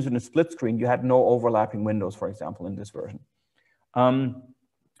you could use it in split screen. You had no overlapping windows, for example, in this version.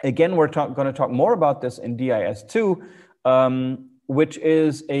 Again, we're going to talk more about this in DIS2. Which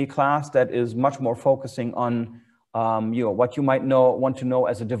is a class that is much more focusing on you know, what you might want to know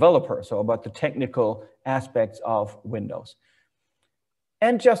as a developer, so about the technical aspects of Windows.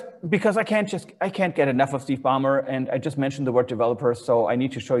 And just because I can't get enough of Steve Ballmer, and I just mentioned the word developer, so I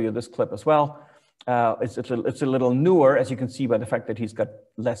need to show you this clip as well. It's a little newer, as you can see by the fact that he's got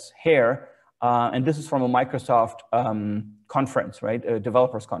less hair. And this is from a Microsoft conference, right? A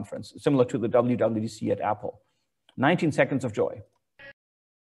developers conference, similar to the WWDC at Apple. 19 seconds of joy.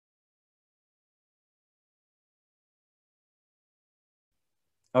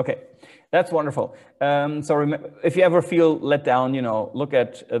 Okay, that's wonderful. So remember, if you ever feel let down, you know, look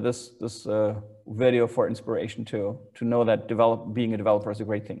at this video for inspiration to know that being a developer is a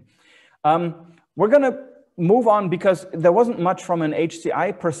great thing. We're going to move on because there wasn't much from an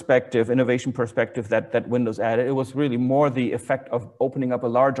HCI perspective, innovation perspective, that Windows added. It was really more the effect of opening up a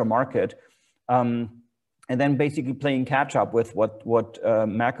larger market, and then basically playing catch up with what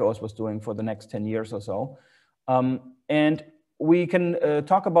macOS was doing for the next 10 years or so. And we can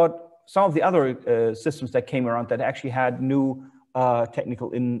talk about some of the other systems that came around that actually had new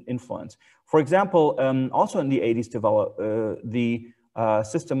technical influence. For example, also in the 80s, the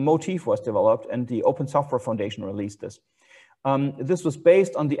system Motif was developed, and the Open Software Foundation released this. This was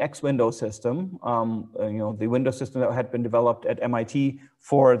based on the X Windows system, the Windows system that had been developed at MIT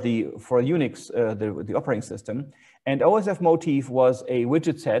for Unix, the operating system. And OSF Motif was a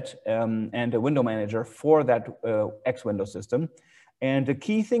widget set and a window manager for that X Windows system. And the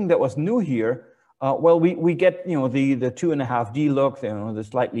key thing that was new here, well, we get the 2.5D look, the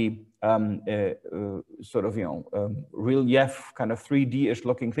slightly sort of relief kind of 3D-ish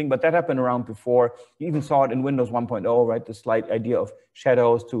looking thing, but that happened around before. You even saw it in Windows 1.0, right? The slight idea of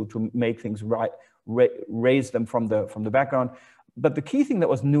shadows to make things raise them from the background. But the key thing that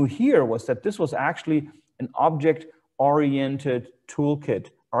was new here was that this was actually an object-oriented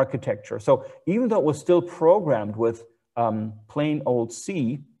toolkit architecture. So even though it was still programmed with plain old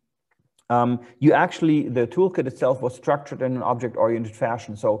C, the toolkit itself was structured in an object-oriented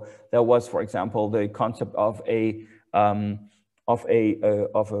fashion. So there was, for example, the concept of a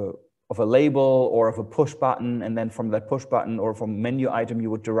label or of a push button, and then from that push button or from menu item,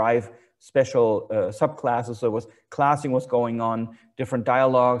 you would derive special subclasses. So classing was going on, different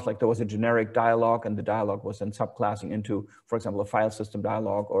dialogues, like there was a generic dialogue, and the dialogue was then subclassing into, for example, a file system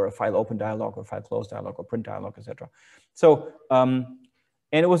dialogue or a file open dialogue or file close dialogue or print dialogue, etc. So,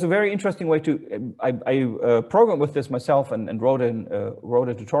 and it was a very interesting way to, I programmed with this myself and wrote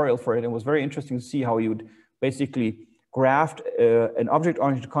a tutorial for it. It was very interesting to see how you would basically graft an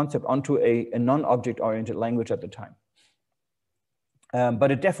object-oriented concept onto a non-object-oriented language at the time.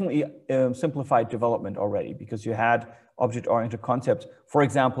 But it definitely simplified development already, because you had object-oriented concepts. For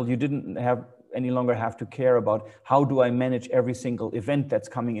example, you didn't any longer have to care about how do I manage every single event that's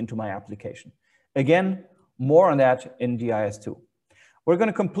coming into my application. Again, more on that in DIS2. We're going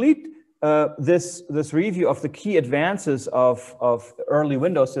to complete this review of the key advances of early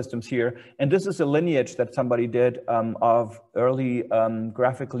Windows systems here. And this is a lineage that somebody did of early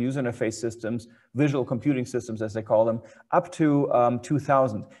graphical user interface systems, visual computing systems, as they call them, up to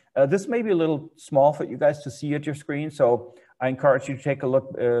 2000. This may be a little small for you guys to see at your screen, so I encourage you to take a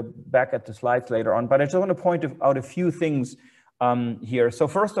look back at the slides later on. But I just want to point out a few things here. So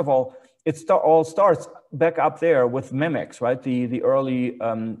first of all, it all starts back up there with Memex, right? The early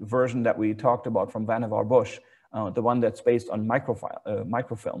version that we talked about from Vannevar Bush, the one that's based on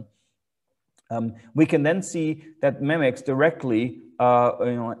microfilm. We can then see that Memex directly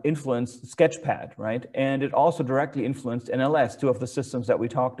influenced Sketchpad, right? And it also directly influenced NLS, two of the systems that we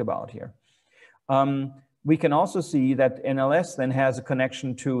talked about here. We can also see that NLS then has a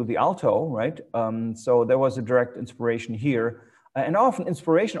connection to the Alto, right? So there was a direct inspiration here. And often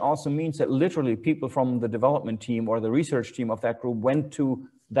inspiration also means that literally people from the development team or the research team of that group went to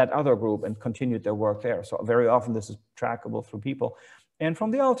that other group and continued their work there. So very often this is trackable through people. And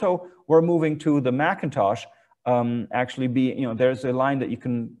from the Alto, we're moving to the Macintosh. There's a line that you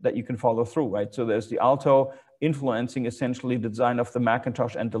can follow through, right? So there's the Alto influencing essentially the design of the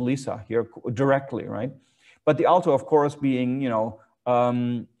Macintosh and the Lisa here directly, right? But the Alto, of course, being,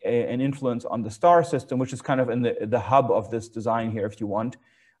 an influence on the Star system, which is kind of in the hub of this design here, if you want,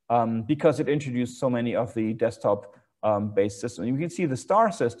 because it introduced so many of the desktop based systems. You can see the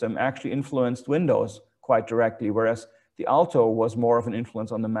Star system actually influenced Windows quite directly, whereas the Alto was more of an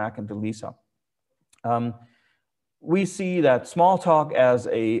influence on the Mac and the Lisa. We see that Smalltalk as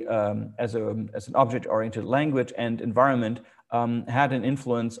an object-oriented language and environment had an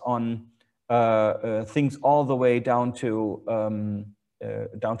influence on things all the way down to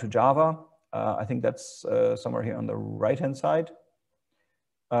Java. I think that's somewhere here on the right-hand side.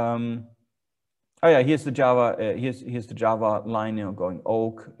 Oh yeah, here's the Java. Here's the Java line, going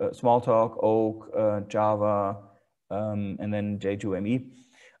Oak, Smalltalk, Oak, Java, and then J2ME.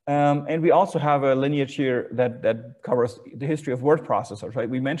 And we also have a lineage here that covers the history of word processors, right?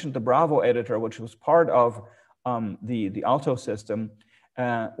 We mentioned the Bravo editor, which was part of the Alto system.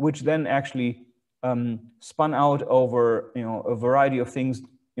 Which then actually spun out over a variety of things,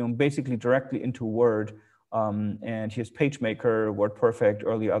 basically directly into Word. And here's PageMaker, WordPerfect,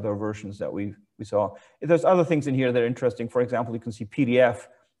 early other versions that we saw. There's other things in here that are interesting. For example, you can see PDF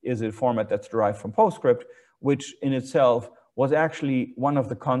is a format that's derived from PostScript, which in itself was actually one of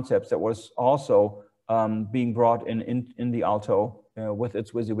the concepts that was also being brought in the Alto with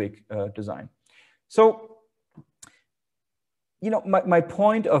its WYSIWYG design. So, my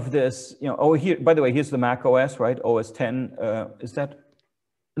point of this, here, by the way, here's the Mac OS, right? OS 10, is that?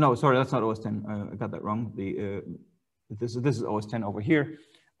 No, sorry, that's not OS 10. I got that wrong. This is OS 10 over here.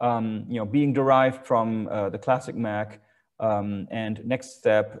 Being derived from the classic Mac, and next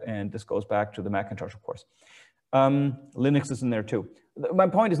step, and this goes back to the Macintosh, of course. Linux is in there too. My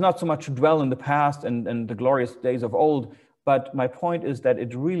point is not so much to dwell in the past and the glorious days of old, but my point is that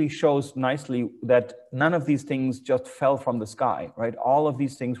it really shows nicely that none of these things just fell from the sky, right? All of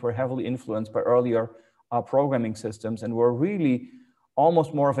these things were heavily influenced by earlier programming systems and were really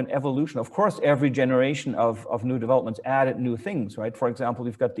almost more of an evolution. Of course, every generation of new developments added new things, right? For example,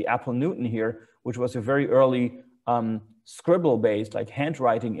 we've got the Apple Newton here, which was a very early scribble-based, like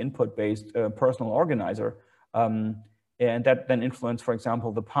handwriting input-based personal organizer. And that then influenced, for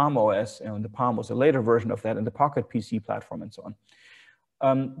example, the Palm OS, and the Palm was a later version of that, and the Pocket PC platform and so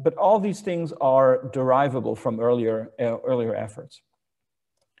on. But all these things are derivable from earlier efforts.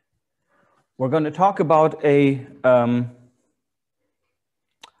 We're going to talk about an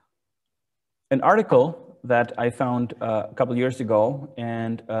article that I found a couple years ago,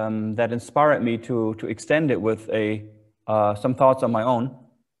 and that inspired me to extend it with some thoughts on my own.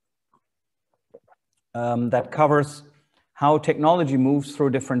 That covers how technology moves through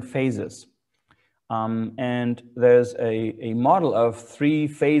different phases. And there's a model of 3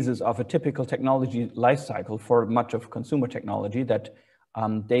 phases of a typical technology life cycle for much of consumer technology that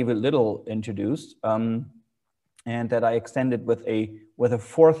David Little introduced, and that I extended with a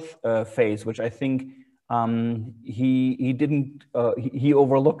 4th phase, which I think he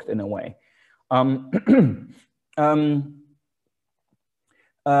overlooked in a way.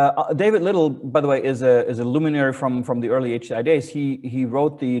 David Little, by the way, is a luminary from the early HCI days. He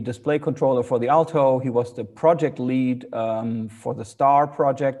wrote the display controller for the Alto. He was the project lead for the STAR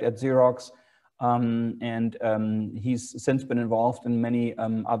project at Xerox. And he's since been involved in many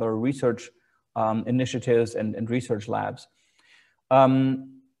other research initiatives and research labs.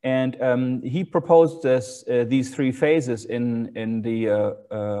 And he proposed these 3 phases in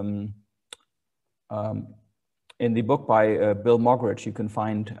the book by Bill Mogridge. You can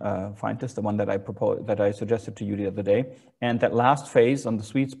find this, the one that I suggested to you the other day. And that last phase on the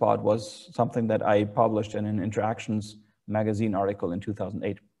sweet spot was something that I published in an Interactions magazine article in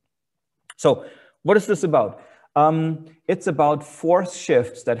 2008. So what is this about? It's about force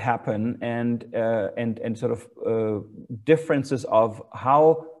shifts that happen and sort of differences of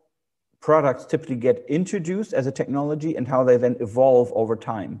how products typically get introduced as a technology and how they then evolve over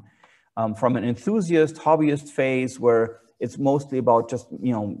time. From an enthusiast, hobbyist phase where it's mostly about just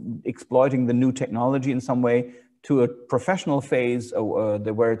exploiting the new technology in some way, to a professional phase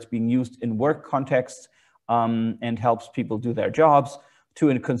where it's being used in work contexts and helps people do their jobs, to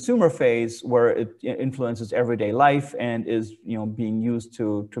a consumer phase where it influences everyday life and is being used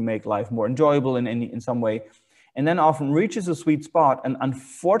to make life more enjoyable in some way, and then often reaches a sweet spot and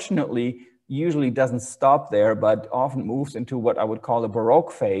unfortunately usually doesn't stop there, but often moves into what I would call a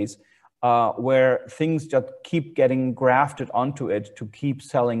Baroque phase, where things just keep getting grafted onto it to keep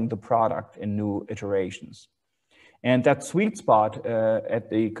selling the product in new iterations. And that sweet spot at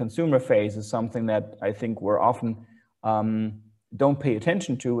the consumer phase is something that I think we're often don't pay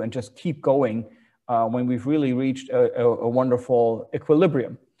attention to and just keep going when we've really reached a wonderful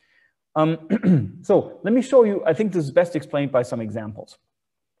equilibrium. So let me show you, I think this is best explained by some examples.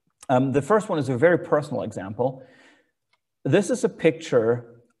 The first one is a very personal example. This is a picture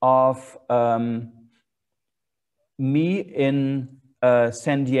of me in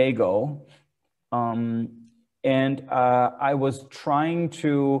San Diego, and I was trying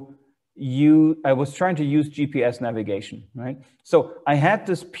to use GPS navigation, right? So I had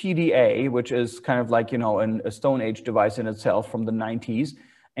this PDA, which is kind of like a Stone Age device in itself from the 90s,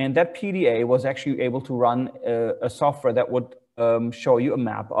 and that PDA was actually able to run a software that would show you a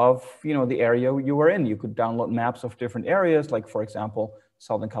map of the area you were in. You could download maps of different areas, like for example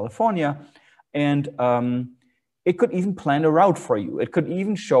Southern California, and it could even plan a route for you. It could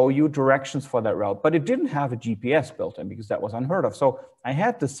even show you directions for that route, but it didn't have a GPS built in because that was unheard of. So I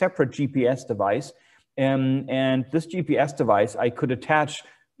had the separate GPS device, and this GPS device I could attach,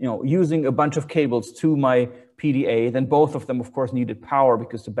 using a bunch of cables to my PDA. Then both of them, of course, needed power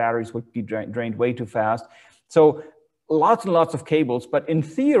because the batteries would be drained way too fast. So lots and lots of cables, but in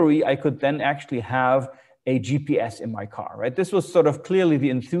theory, I could then actually have a GPS in my car, right? This was sort of clearly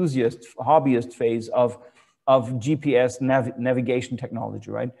the enthusiast, hobbyist phase of GPS navigation technology,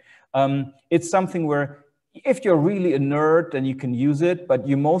 right? It's something where if you're really a nerd, then you can use it, but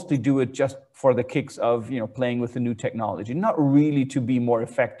you mostly do it just for the kicks of, playing with the new technology, not really to be more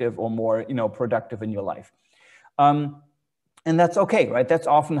effective or more, productive in your life. And that's okay, right? That's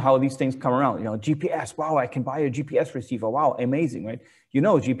often how these things come around. GPS, wow, I can buy a GPS receiver. Wow, amazing, right?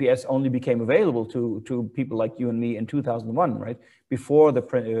 GPS only became available to people like you and me in 2001, right? Before the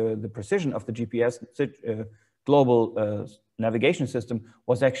precision of the GPS global navigation system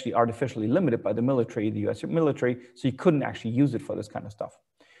was actually artificially limited by the military, the US military, so you couldn't actually use it for this kind of stuff.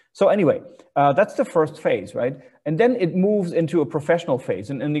 So anyway, that's the first phase, right? And then it moves into a professional phase.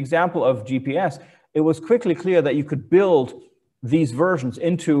 And an example of GPS, it was quickly clear that you could build these versions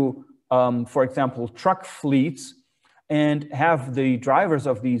into, for example, truck fleets and have the drivers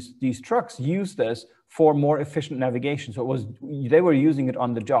of these trucks use this for more efficient navigation. So they were using it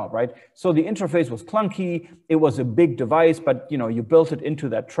on the job, right? So the interface was clunky. It was a big device, but you built it into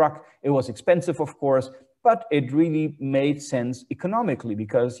that truck. It was expensive, of course, but it really made sense economically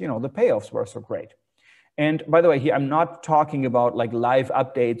because the payoffs were so great. And by the way, here I'm not talking about like live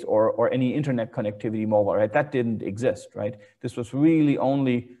updates or any internet connectivity mobile, right? That didn't exist, right? This was really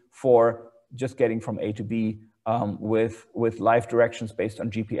only for just getting from A to B with live directions based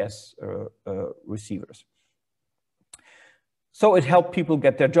on GPS receivers. So it helped people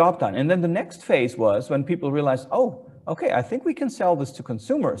get their job done. And then the next phase was when people realized, oh, okay, I think we can sell this to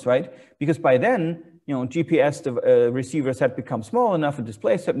consumers, right? Because by then, GPS receivers had become small enough and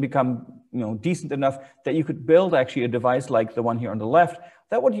displays had become decent enough that you could build actually a device like the one here on the left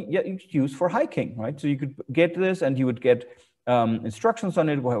that would you could use for hiking, right? So you could get this and you would get instructions on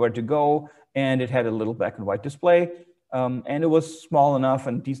it, where to go, and it had a little black and white display. And it was small enough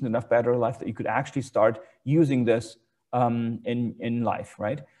and decent enough battery life that you could actually start using this in life,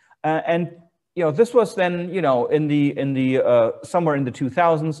 right? And this was then in the somewhere in the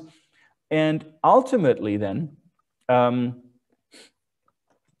 2000s. And ultimately, then,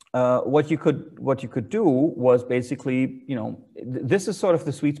 what you could do was basically, this is sort of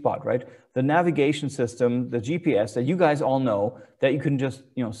the sweet spot, right? The navigation system, the GPS that you guys all know, that you can just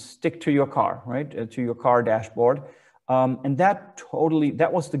stick to your car, right, to your car dashboard, and that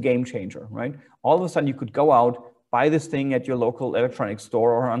was the game changer, right? All of a sudden, you could go out, buy this thing at your local electronics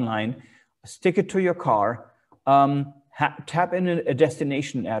store or online, stick it to your car, tap in a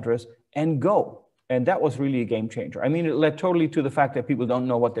destination address, and go. And that was really a game changer. I mean, it led totally to the fact that people don't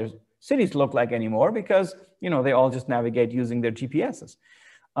know what their cities look like anymore because, they all just navigate using their GPSs.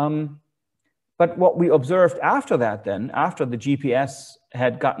 But what we observed after that then, after the GPS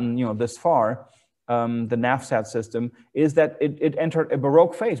had gotten, this far, the NavSat system, is that it entered a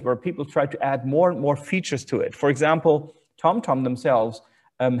Baroque phase where people tried to add more and more features to it. For example, TomTom themselves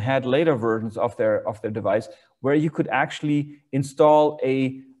had later versions of their device where you could actually install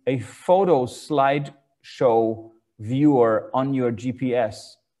a photo slideshow viewer on your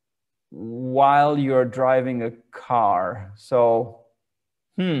GPS while you're driving a car. So,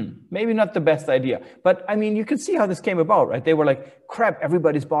 maybe not the best idea. But I mean, you can see how this came about, right? They were like, crap,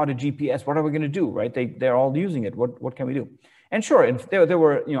 everybody's bought a GPS. What are we going to do, right? They're all using it. What can we do? And sure, there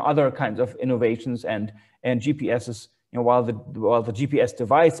were other kinds of innovations and GPSs. While the GPS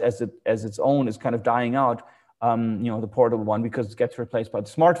device as its own is kind of dying out, the portable one, because it gets replaced by the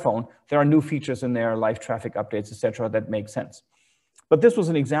smartphone, there are new features in there, live traffic updates, etc., that make sense. But this was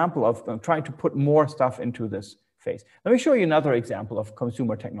an example of trying to put more stuff into this phase. Let me show you another example of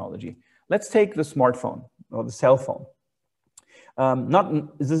consumer technology. Let's take the smartphone or the cell phone.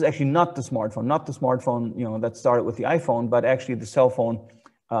 This is actually not the smartphone, that started with the iPhone, but actually the cell phone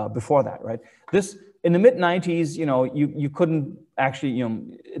before that, right? In the mid-90s, you couldn't actually,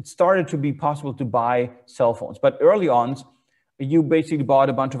 it started to be possible to buy cell phones. But early on, you basically bought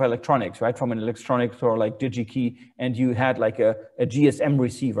a bunch of electronics, right, from an electronics store like DigiKey, and you had like a GSM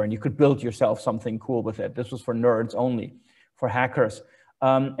receiver, and you could build yourself something cool with it. This was for nerds only, for hackers.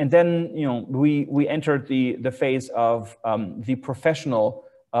 And then, we entered the phase of the professional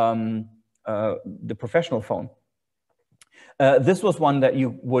phone. This was one that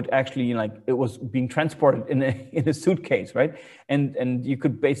you would actually, it was being transported in a suitcase, right? And you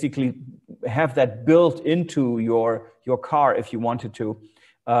could basically have that built into your car if you wanted to.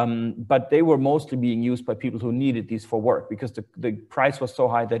 But they were mostly being used by people who needed these for work because the price was so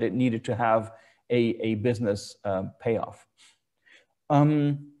high that it needed to have a business payoff.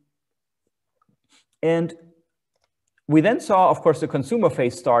 And we then saw, of course, the consumer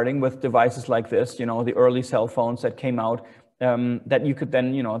phase starting with devices like this, the early cell phones that came out. That you could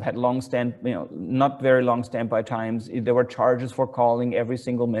then, had not very long standby times. There were charges for calling every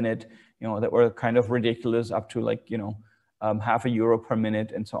single minute, that were kind of ridiculous, up to like, €0.50 per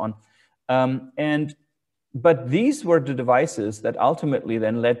minute and so on. And but these were the devices that ultimately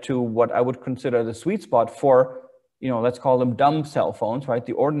then led to what I would consider the sweet spot for, let's call them dumb cell phones, right?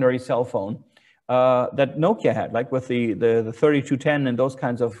 The ordinary cell phone that Nokia had, like with the 3210 and those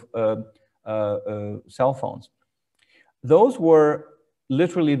kinds of cell phones. Those were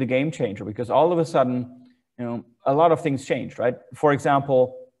literally the game changer, because all of a sudden, a lot of things changed, right? For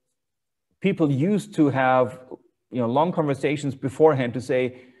example, people used to have, long conversations beforehand to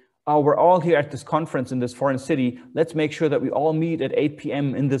say, oh, we're all here at this conference in this foreign city. Let's make sure that we all meet at 8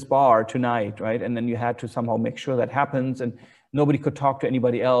 p.m. in this bar tonight, right? And then you had to somehow make sure that happens, and nobody could talk to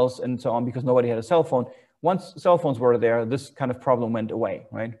anybody else and so on, because nobody had a cell phone. Once cell phones were there, this kind of problem went away,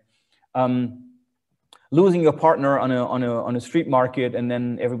 right? Losing your partner on a street market, and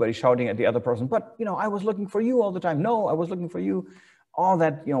then everybody shouting at the other person, but I was looking for you all the time. No, I was looking for you. All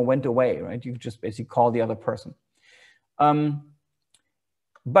that went away, right? You just basically call the other person.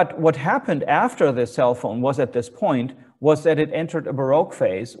 But what happened after the cell phone was at this point was that it entered a Baroque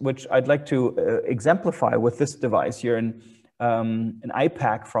phase, which I'd like to exemplify with this device here, an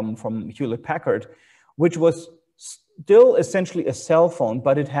iPac from Hewlett-Packard, which was still essentially a cell phone,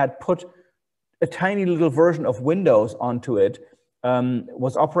 but it had put a tiny little version of Windows onto it,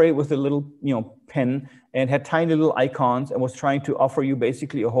 was operated with a little pen, and had tiny little icons, and was trying to offer you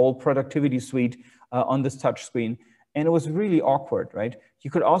basically a whole productivity suite on this touch screen. And it was really awkward, right? You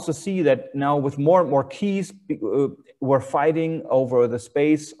could also see that now with more and more keys, we're fighting over the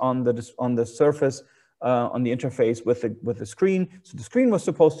space on the surface, on the interface with the screen. So the screen was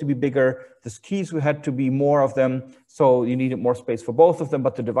supposed to be bigger. The keys had to be more of them. So you needed more space for both of them,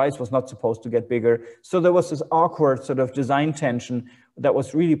 but the device was not supposed to get bigger. So there was this awkward sort of design tension that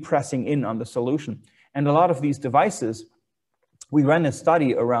was really pressing in on the solution. And a lot of these devices, we ran a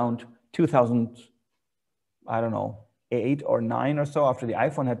study around 2000, I don't know, 8 or 9 or so, after the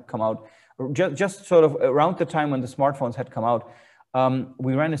iPhone had come out, just sort of around the time when the smartphones had come out.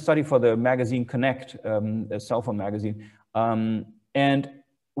 We ran a study for the magazine Connect, a cell phone magazine, and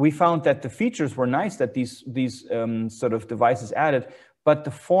we found that the features were nice that these sort of devices added, but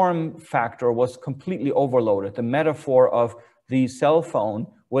the form factor was completely overloaded. The metaphor of the cell phone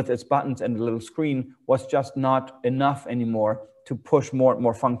with its buttons and the little screen was just not enough anymore to push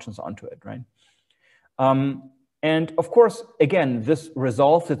more functions onto it, right? And of course, again, this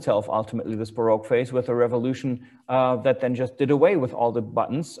resolved itself ultimately, this Baroque phase, with a revolution that then just did away with all the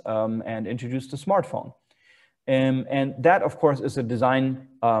buttons and introduced the smartphone. And that, of course, is a design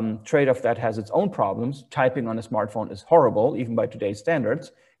trade-off that has its own problems. Typing on a smartphone is horrible, even by today's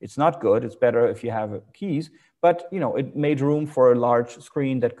standards. It's not good. It's better if you have keys. But it made room for a large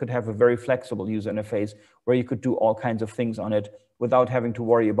screen that could have a very flexible user interface where you could do all kinds of things on it without having to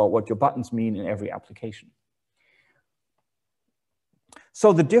worry about what your buttons mean in every application.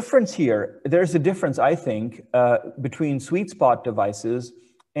 So the difference here, there's a difference, I think, between sweet spot devices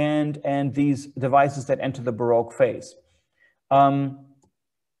and these devices that enter the Baroque phase.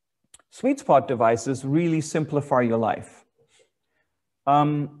 Sweet spot devices really simplify your life.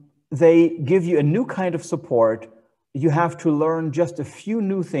 They give you a new kind of support. You have to learn just a few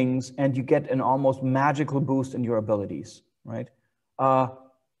new things, and you get an almost magical boost in your abilities, right?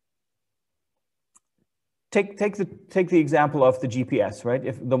 Take the example of the GPS, right?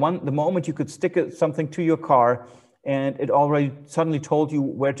 If the moment you could stick something to your car and it already suddenly told you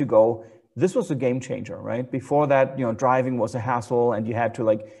where to go, this was a game changer, right? Before that, driving was a hassle, and you had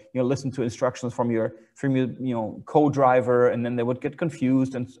to listen to instructions from your co-driver, and then they would get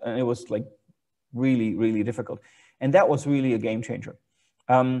confused, and it was like really, really difficult. And that was really a game changer.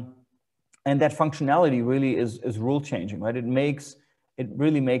 And that functionality really is rule changing, right? It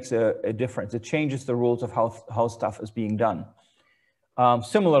really makes a difference. It changes the rules of how stuff is being done.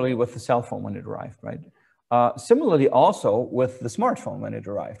 Similarly with the cell phone when it arrived, right? Similarly also with the smartphone when it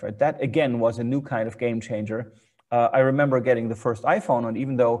arrived, right? That again was a new kind of game changer. I remember getting the first iPhone, and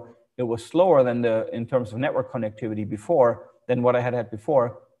even though it was slower than in terms of network connectivity than what I had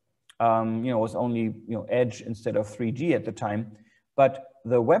before, it was only Edge instead of 3G at the time. But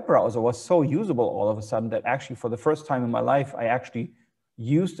the web browser was so usable all of a sudden that actually for the first time in my life, I actually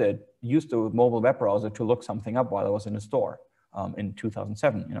used the mobile web browser to look something up while I was in a store in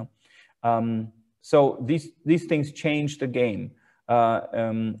 2007. So these things changed the game.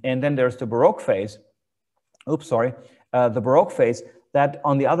 And then there's the Baroque phase. The Baroque phase that,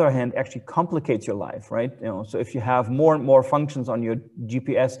 on the other hand, actually complicates your life, right? So if you have more and more functions on your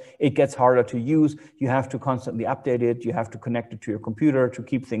GPS, it gets harder to use. You have to constantly update it. You have to connect it to your computer to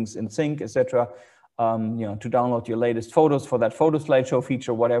keep things in sync, etc. To download your latest photos for that photo slideshow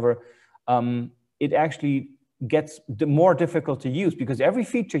feature, whatever. It actually gets more difficult to use because every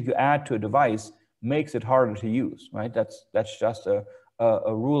feature you add to a device makes it harder to use, right? That's just a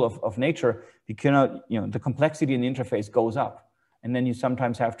rule of nature. You cannot, the complexity in the interface goes up, and then you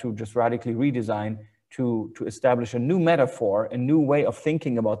sometimes have to just radically redesign to establish a new metaphor, a new way of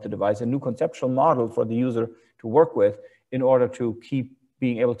thinking about the device, a new conceptual model for the user to work with in order to keep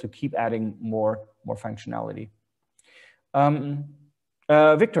being able to keep adding more functionality.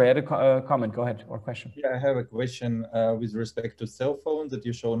 Victor, I had a comment, go ahead, or question. Yeah, I have a question with respect to cell phones that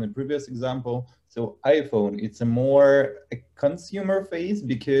you showed in the previous example. So iPhone, it's a more consumer phase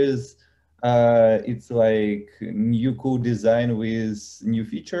because it's like new code design with new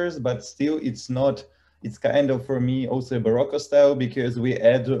features, but still it's not, it's kind of for me also a Baroque style because we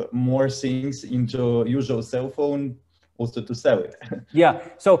add more things into usual cell phone also to sell it. Yeah,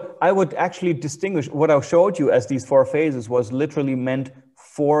 so I would actually distinguish what I showed you as these 4 phases was literally meant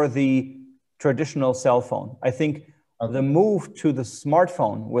for the traditional cell phone. I think the move to the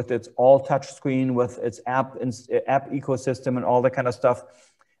smartphone with its all touch screen, with its app ecosystem and all that kind of stuff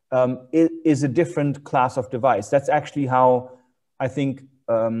is a different class of device. That's actually how I think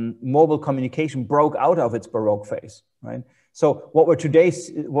mobile communication broke out of its Baroque phase, right? So what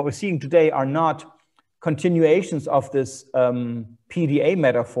we're seeing today are not continuations of this PDA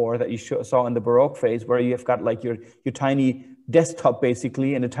metaphor that you saw in the Baroque phase, where you've got like your tiny desktop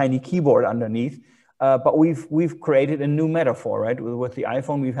basically and a tiny keyboard underneath. But we've created a new metaphor, right? With the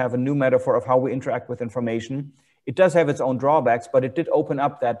iPhone, we have a new metaphor of how we interact with information. It does have its own drawbacks, but it did open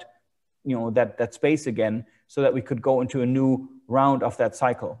up that, that space again, so that we could go into a new round of that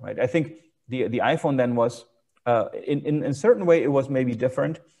cycle, right? I think the iPhone then was, in a certain way, it was maybe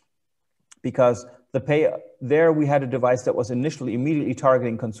different, because there we had a device that was initially immediately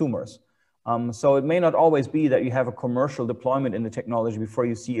targeting consumers. So it may not always be that you have a commercial deployment in the technology before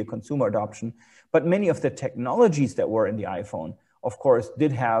you see a consumer adoption, but many of the technologies that were in the iPhone, of course,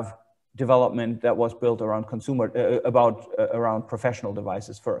 did have development that was built around around professional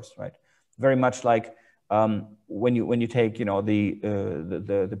devices first, right? Very much like when you take the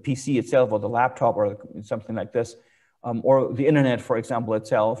PC itself or the laptop or something like this, or the internet, for example,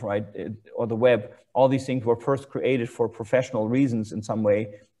 itself, right, or the web. All these things were first created for professional reasons in some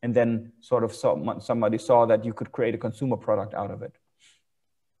way, and then sort of somebody saw that you could create a consumer product out of it.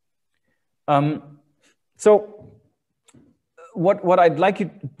 So what I'd like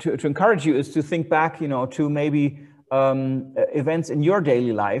you to encourage you is to think back, to maybe events in your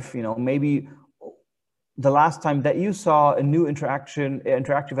daily life, maybe the last time that you saw a new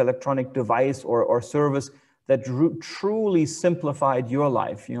interactive electronic device or service that truly simplified your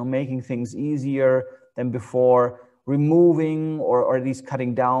life, making things easier than before, removing or at least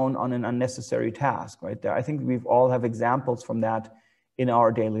cutting down on an unnecessary task, right? I think we've all have examples from that in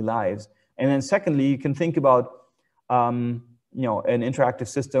our daily lives. And then secondly, you can think about, an interactive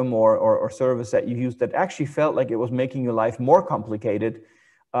system or service that you used that actually felt like it was making your life more complicated,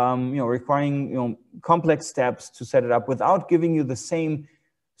 requiring, complex steps to set it up without giving you the same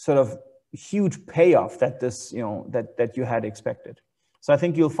sort of huge payoff that that you had expected. So I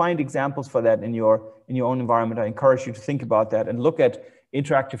think you'll find examples for that in your own environment. I encourage you to think about that and look at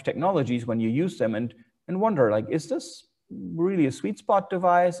interactive technologies when you use them and wonder, like, is this really a sweet spot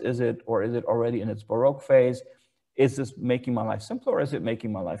device? Is it already in its Baroque phase? Is this making my life simpler, or is it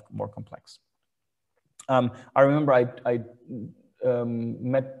making my life more complex? I remember I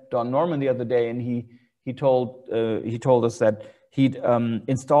met Don Norman the other day, and he told us that he'd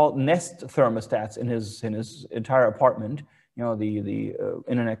installed Nest thermostats in his entire apartment. The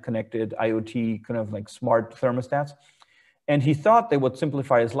internet connected IoT kind of like smart thermostats. And he thought they would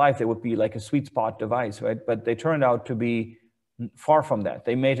simplify his life. They would be like a sweet spot device, right? But they turned out to be far from that.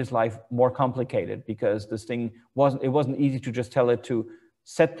 They made his life more complicated because this thing wasn't easy to just tell it to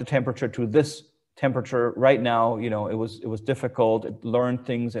set the temperature to this temperature right now. It was difficult. It learned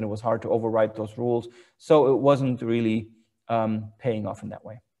things, and it was hard to override those rules. So it wasn't really paying off in that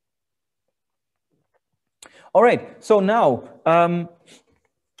way. All right, so now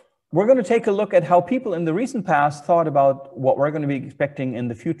we're going to take a look at how people in the recent past thought about what we're going to be expecting in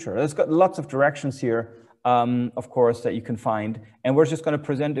the future. There's got lots of directions here, of course, that you can find, and we're just going to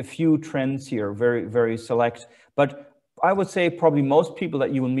present a few trends here, very, very select. But I would say probably most people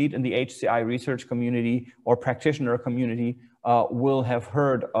that you will meet in the HCI research community or practitioner community will have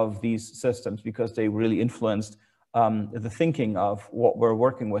heard of these systems because they really influenced the thinking of what we're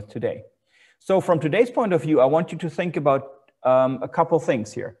working with today. So from today's point of view, I want you to think about a couple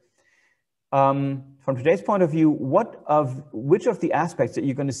things here. From today's point of view, which of the aspects that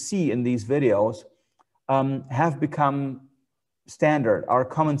you're going to see in these videos have become standard, our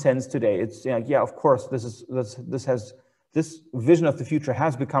common sense today? It's yeah, of course, this has this vision of the future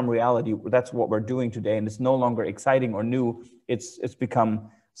has become reality. That's what we're doing today, and it's no longer exciting or new. It's become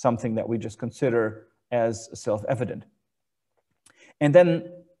something that we just consider as self-evident. And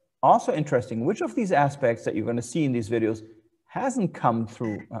then also interesting, which of these aspects that you're going to see in these videos hasn't come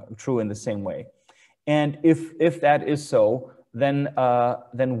true in the same way? And if that is so, then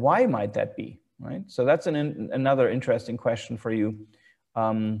why might that be, right? So that's another interesting question for you.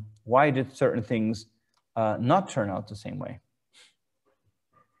 Why did certain things not turn out the same way?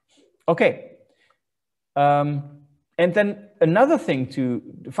 Okay. And then another thing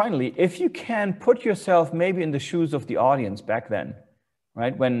finally, if you can put yourself maybe in the shoes of the audience back then,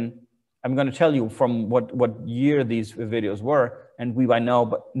 right? When I'm going to tell you from what year these videos were, and we by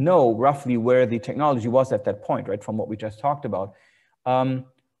now know roughly where the technology was at that point, right? From what we just talked about.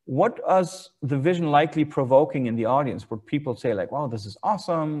 What was the vision likely provoking in the audience? Would people say like, wow, this is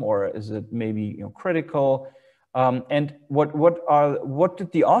awesome? Or is it maybe critical? And what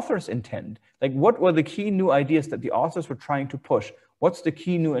did the authors intend? Like, what were the key new ideas that the authors were trying to push? What's the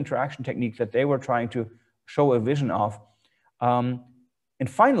key new interaction technique that they were trying to show a vision of? And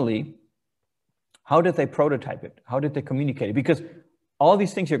finally, how did they prototype it? How did they communicate it? Because all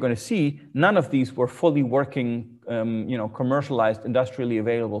these things you're going to see, none of these were fully working, commercialized, industrially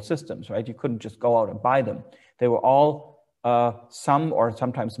available systems, right? You couldn't just go out and buy them. They were all some or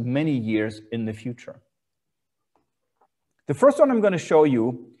sometimes many years in the future. The first one I'm going to show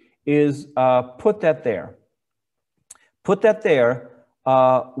you is Put That There. Put That There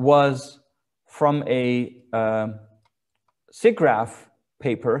was from a SIGGRAPH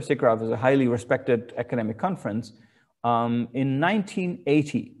paper. SIGGRAPH is a highly respected academic conference in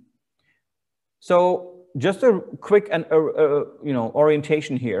 1980. So just a quick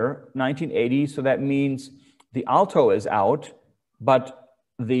orientation here. 1980. So that means the Alto is out, but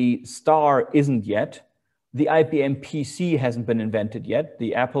the Star isn't yet. The IBM PC hasn't been invented yet.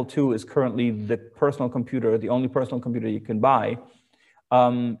 The Apple II is currently the personal computer, the only personal computer you can buy.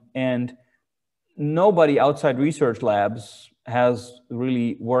 And nobody outside research labs has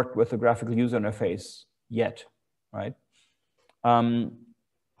really worked with a graphical user interface yet, right? On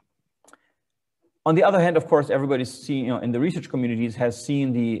the other hand, of course, everybody's seen, in the research communities has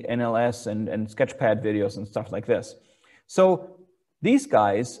seen the NLS and Sketchpad videos and stuff like this. So these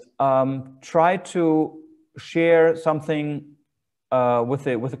guys try to share something with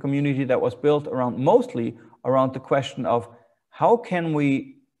a community that was built mostly around the question of how can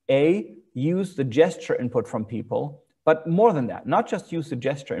we, A, use the gesture input from people, but more than that, not just use the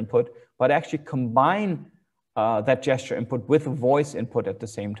gesture input, but actually combine that gesture input with voice input at the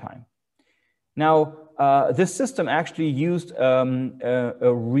same time. Now, this system actually used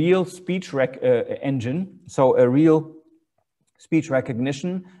a real speech engine, so a real speech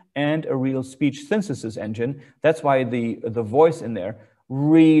recognition and a real speech synthesis engine. That's why the voice in there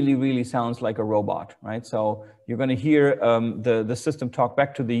really, really sounds like a robot, right? So you're going to hear the system talk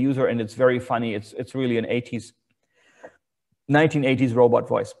back to the user, and it's very funny. It's really an 1980s robot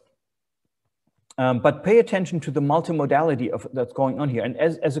voice. But pay attention to the multimodality that's going on here. And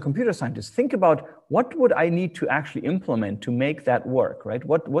as a computer scientist, think about what would I need to actually implement to make that work, right?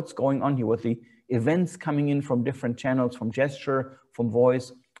 What's going on here with the events coming in from different channels, from gesture, from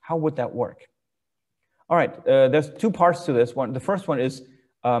voice? How would that work? All right, there's two parts to this one. The first one is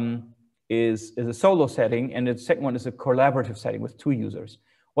a solo setting, and the second one is a collaborative setting with two users.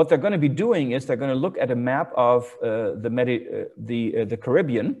 What they're going to be doing is they're going to look at a map of the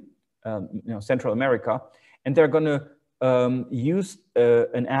Caribbean, Central America, and they're going to use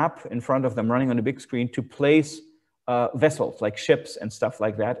an app in front of them running on a big screen to place vessels like ships and stuff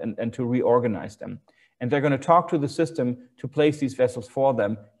like that, and to reorganize them. And they're going to talk to the system to place these vessels for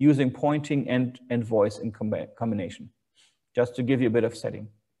them using pointing and voice in combination, just to give you a bit of setting.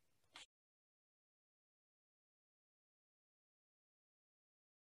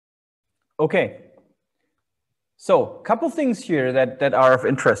 Okay. So a couple things here that are of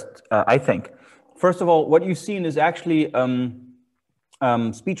interest, I think. First of all, what you've seen is actually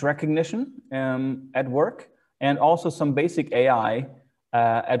speech recognition at work, and also some basic AI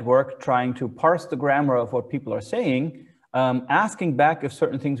at work trying to parse the grammar of what people are saying, asking back if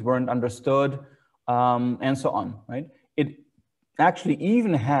certain things weren't understood, and so on, right? It actually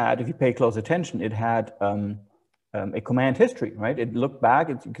even had, if you pay close attention, it had a command history, right? It looked back,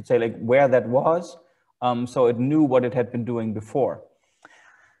 you could say like where that was, so it knew what it had been doing before.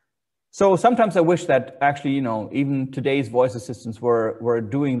 So sometimes I wish that actually, even today's voice assistants were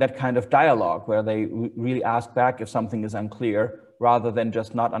doing that kind of dialogue where they really ask back if something is unclear, rather than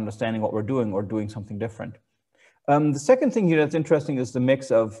just not understanding what we're doing or doing something different. The second thing here that's interesting is the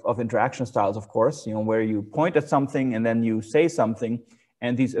mix of interaction styles, of course, where you point at something and then you say something,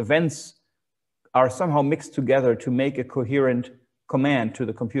 and these events are somehow mixed together to make a coherent command to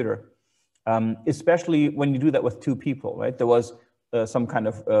the computer, especially when you do that with two people, right? There was some kind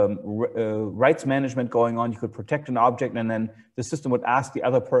of rights management going on. You could protect an object, and then the system would ask you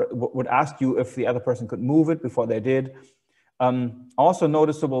if the other person could move it before they did. Also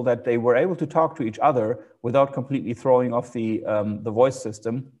noticeable that they were able to talk to each other without completely throwing off the voice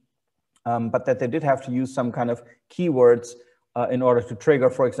system, but that they did have to use some kind of keywords in order to trigger,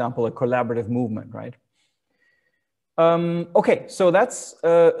 for example, a collaborative movement, right? Okay, so let's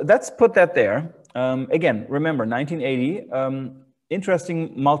put that there. Again, remember 1980,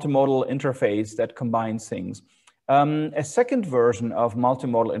 interesting multimodal interface that combines things. A second version of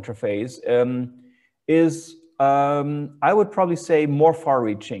multimodal interface is, I would probably say, more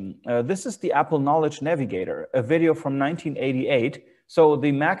far-reaching. This is the Apple Knowledge Navigator, a video from 1988. So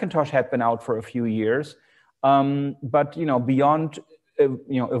the Macintosh had been out for a few years, but beyond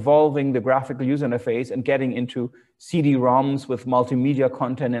evolving the graphical user interface and getting into CD-ROMs with multimedia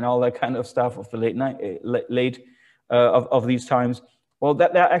content and all that kind of stuff of the late of these times. Well,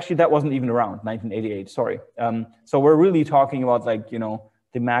 that wasn't even around 1988. Sorry. So we're really talking about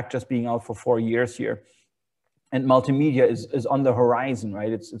the Mac just being out for 4 years here. And multimedia is on the horizon,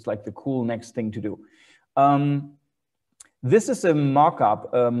 right? It's like the cool next thing to do. This is a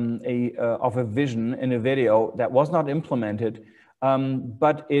mock-up of a vision in a video that was not implemented,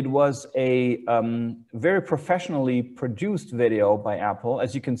 but it was a very professionally produced video by Apple.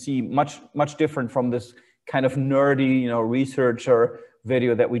 As you can see, much different from this kind of nerdy, researcher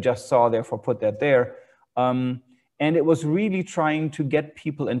video that we just saw. Therefore, put that there. And it was really trying to get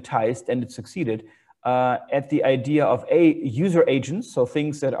people enticed, and it succeeded. At the idea of user agents, so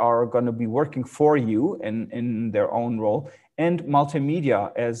things that are going to be working for you in their own role, and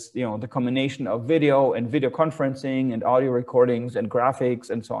multimedia as the combination of video and video conferencing and audio recordings and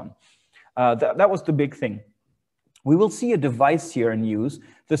graphics and so on. That was the big thing. We will see a device here in use.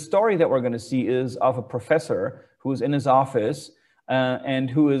 The story that we're going to see is of a professor who's in his office and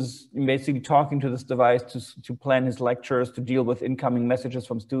who is basically talking to this device to plan his lectures, to deal with incoming messages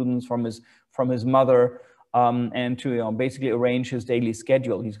from students, from his mother, and to basically arrange his daily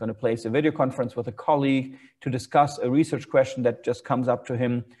schedule. He's going to place a video conference with a colleague to discuss a research question that just comes up to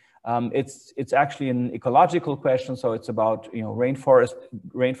him. It's actually an ecological question, so it's about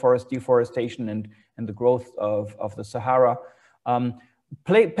rainforest deforestation and the growth of the Sahara.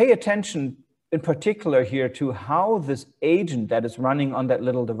 Pay attention in particular here to how this agent that is running on that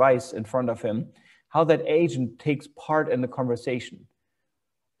little device in front of him, how that agent takes part in the conversation.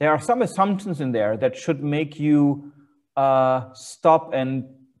 There are some assumptions in there that should make you stop and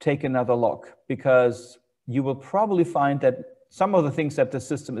take another look, because you will probably find that some of the things that the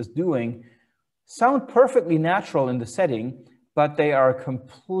system is doing sound perfectly natural in the setting, but they are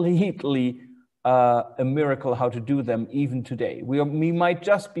completely a miracle how to do them even today. We might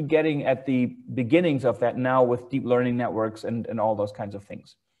just be getting at the beginnings of that now with deep learning networks and all those kinds of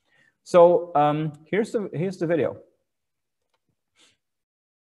things. So here's the video.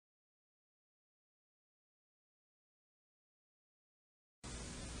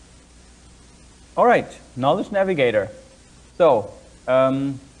 All right, Knowledge Navigator. So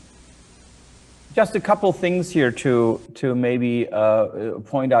just a couple things here to maybe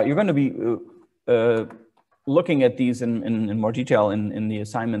point out. You're going to be looking at these in more detail in the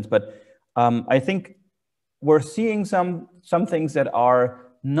assignments, but I think we're seeing some things that are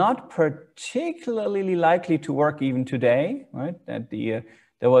not particularly likely to work even today, right? That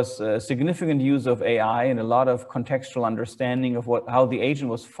there was a significant use of AI and a lot of contextual understanding of how the agent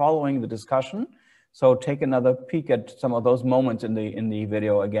was following the discussion. So take another peek at some of those moments in the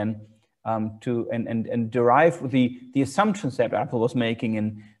video again, and derive the assumptions that Apple was making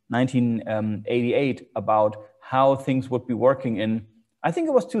in 1988 about how things would be working in, I think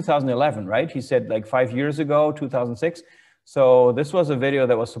it was 2011, right? He said like 5 years ago, 2006. So this was a video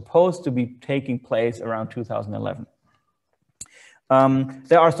that was supposed to be taking place around 2011.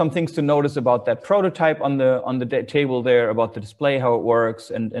 There are some things to notice about that prototype on the table there, about the display, how it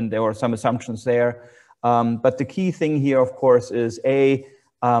works, and there were some assumptions there. But the key thing here, of course, is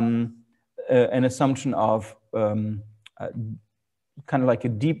an assumption of kind of like a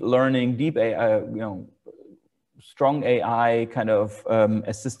deep learning, deep AI, strong AI kind of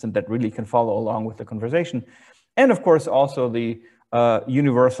assistant that really can follow along with the conversation. And of course, also the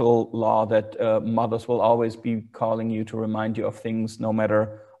universal law that mothers will always be calling you to remind you of things, no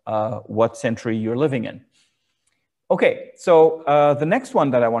matter what century you're living in. Okay, so the next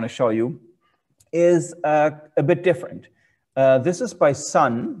one that I want to show you is a bit different. This is by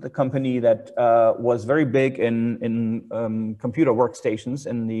Sun, the company that was very big in computer workstations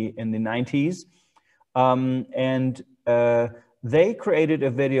in the 90s. They created a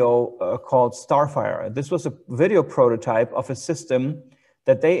video called Starfire. This was a video prototype of a system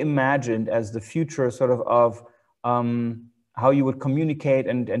that they imagined as the future sort of how you would communicate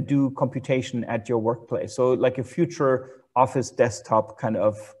and do computation at your workplace. So like a future office desktop kind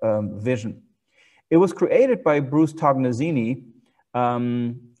of vision. It was created by Bruce Tognazzini,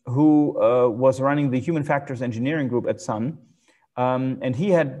 who was running the Human Factors Engineering Group at Sun. And he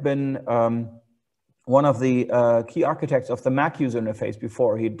had been one of the key architects of the Mac user interface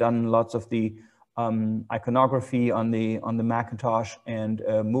before. He'd done lots of the iconography on the Macintosh and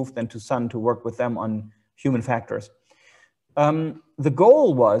moved then to Sun to work with them on human factors. The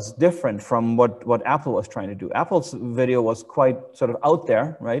goal was different from what Apple was trying to do. Apple's video was quite sort of out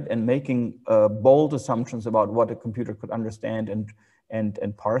there, right? And making bold assumptions about what a computer could understand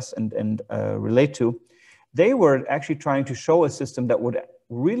and parse and relate to. They were actually trying to show a system that would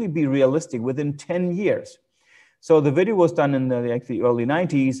really be realistic within 10 years. So the video was done in the early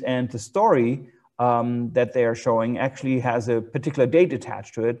 90s, and the story that they are showing actually has a particular date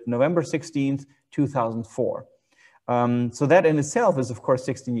attached to it, November 16th, 2004. So that in itself is, of course,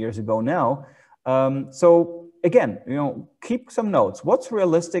 16 years ago now. So again, keep some notes. What's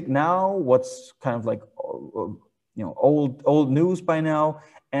realistic now? What's kind of like, old news by now?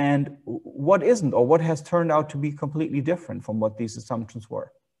 And what isn't, or what has turned out to be completely different from what these assumptions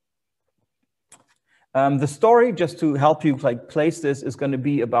were? The story, just to help you place this, is going to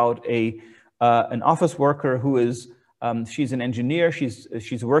be about an office worker who is, she's an engineer.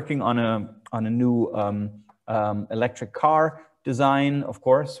 She's working on a new electric car design, of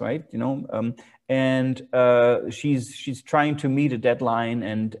course, right? And she's trying to meet a deadline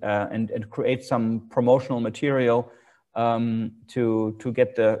and create some promotional material to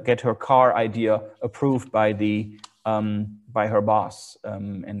get her car idea approved by her boss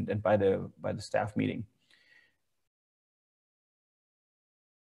and by the staff meeting.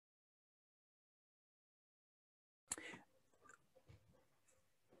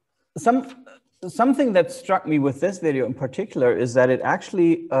 Something that struck me with this video in particular is that it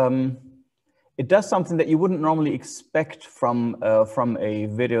actually it does something that you wouldn't normally expect from a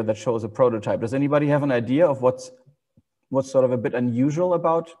video that shows a prototype. Does anybody have an idea of what's sort of a bit unusual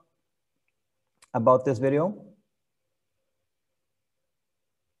about this video?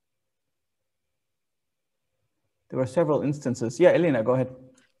 There were several instances. Yeah, Elena, go ahead.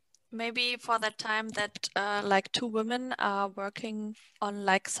 Maybe for that time that like two women are working on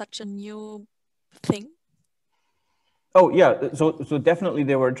like such a new thing. Oh yeah, so definitely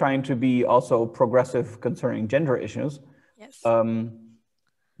they were trying to be also progressive concerning gender issues. Yes.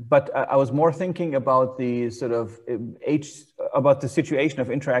 But I was more thinking about the sort of about the situation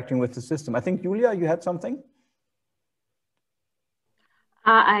of interacting with the system. I think, Julia, you had something?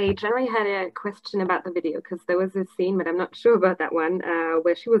 I generally had a question about the video because there was a scene, but I'm not sure about that one,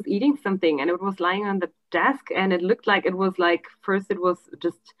 where she was eating something and it was lying on the desk and it looked like it was like, first it was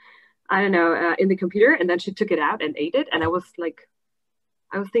just, I don't know, in the computer, and then she took it out and ate it. And I was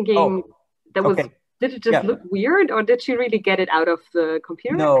thinking did it just look weird, or did she really get it out of the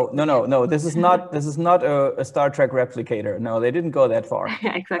computer? No. This is not a Star Trek replicator. No, they didn't go that far.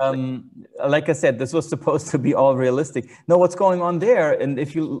 Exactly. Like I said, this was supposed to be all realistic. No, what's going on there, and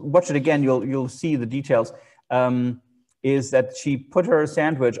if you watch it again, you'll see the details. Is that she put her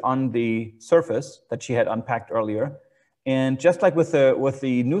sandwich on the surface that she had unpacked earlier, and just like with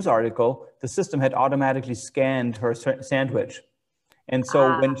the news article, the system had automatically scanned her sandwich, and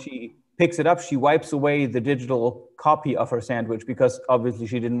so when she picks it up, she wipes away the digital copy of her sandwich because obviously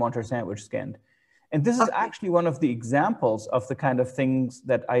she didn't want her sandwich scanned. And this is actually one of the examples of the kind of things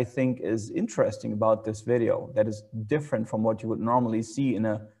that I think is interesting about this video that is different from what you would normally see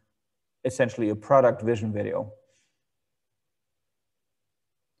in essentially a product vision video.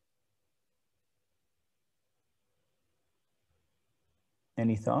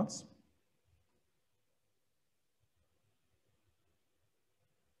 Any thoughts?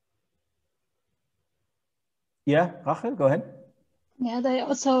 Yeah, Rachel, go ahead. Yeah, they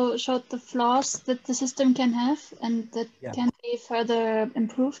also showed the flaws that the system can have and that can be further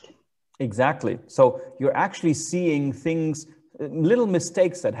improved. Exactly. So you're actually seeing things, little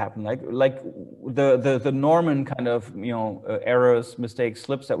mistakes that happen, like the Norman kind of errors, mistakes,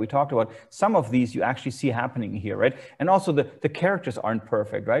 slips that we talked about. Some of these you actually see happening here, right? And also the characters aren't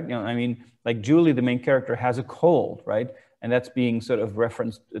perfect, right? I mean, like Julie, the main character, has a cold, right? And that's being sort of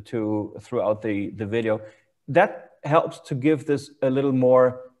referenced to throughout the video. That helps to give this a little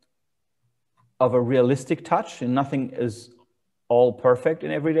more of a realistic touch, and nothing is all perfect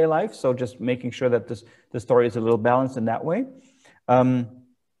in everyday life. So just making sure that the story is a little balanced in that way.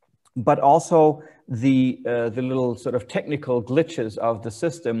 But also the little sort of technical glitches of the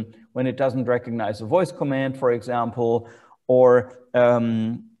system when it doesn't recognize a voice command, for example, or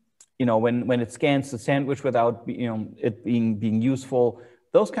you know, when it scans the sandwich without, you know, it being useful.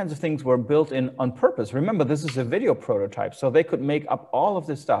 Those kinds of things were built in on purpose. Remember, this is a video prototype, so they could make up all of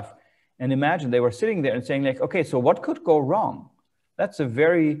this stuff. And imagine they were sitting there and saying like, okay, so what could go wrong? That's a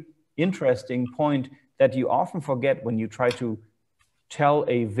very interesting point that you often forget when you try to tell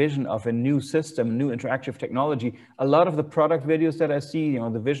a vision of a new system, new interactive technology. A lot of the product videos that I see, you know,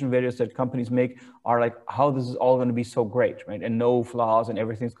 the vision videos that companies make are like how this is all going to be so great, right? And no flaws and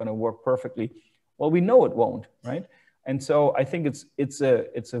everything's going to work perfectly. Well, we know it won't, right? And so I think it's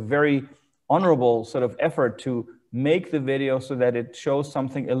a very honorable sort of effort to make the video so that it shows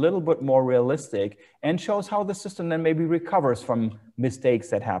something a little bit more realistic and shows how the system then maybe recovers from mistakes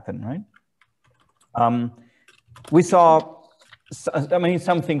that happen, right? We saw, I mean,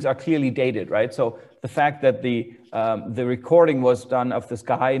 some things are clearly dated, right? So the fact that the recording was done of this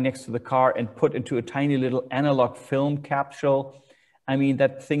guy next to the car and put into a tiny little analog film capsule, I mean,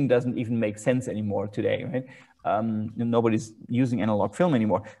 that thing doesn't even make sense anymore today, right? Nobody's using analog film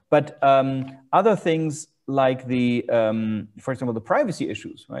anymore. But other things like the, for example, the privacy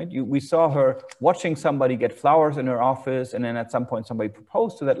issues, right? We saw her watching somebody get flowers in her office, and then at some point somebody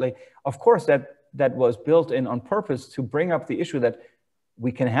proposed to that lady. Of course, that was built in on purpose to bring up the issue that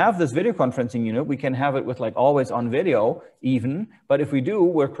we can have this video conferencing unit, we can have it with like always on video even, but if we do,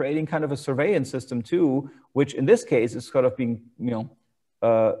 we're creating kind of a surveillance system too, which in this case is sort of being, you know,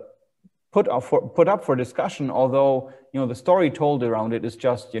 put up for discussion, although, you know, the story told around it is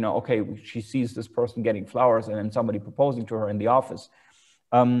just, you know, okay, she sees this person getting flowers and then somebody proposing to her in the office.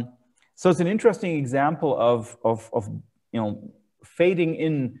 So it's an interesting example of you know, fading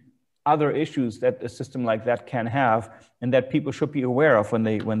in other issues that a system like that can have and that people should be aware of when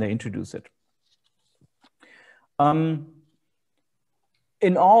they introduce it.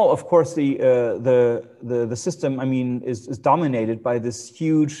 In all, of course, the system, I mean, is dominated by this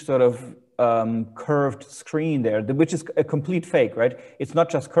huge sort of curved screen there, which is a complete fake, right? It's not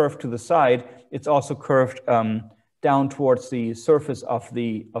just curved to the side; it's also curved down towards the surface of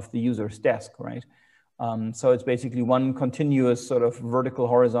the user's desk, right? So it's basically one continuous sort of vertical,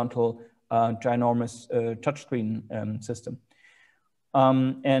 horizontal, ginormous touchscreen system,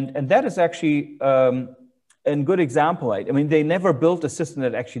 and that is actually a good example. I mean, they never built a system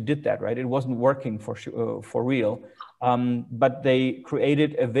that actually did that, right? It wasn't working for real, but they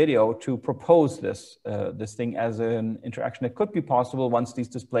created a video to propose this thing as an interaction that could be possible once these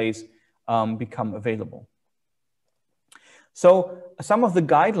displays become available. So some of the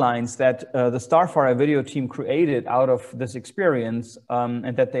guidelines that the Starfire video team created out of this experience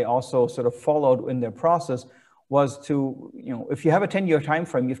and that they also sort of followed in their process was to, you know, if you have a 10-year time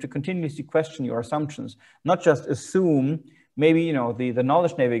frame, you have to continuously question your assumptions, not just assume. Maybe, you know, the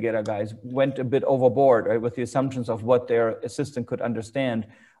knowledge navigator guys went a bit overboard, right, with the assumptions of what their assistant could understand.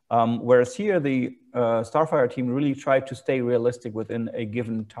 Whereas here, the Starfire team really tried to stay realistic within a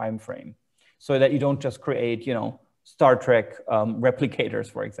given time frame so that you don't just create, you know, Star Trek replicators,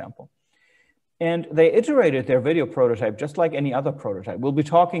 for example. And they iterated their video prototype just like any other prototype. We'll be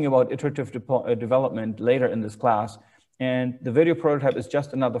talking about iterative development later in this class. And the video prototype is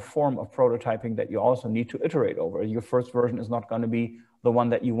just another form of prototyping that you also need to iterate over. Your first version is not going to be the one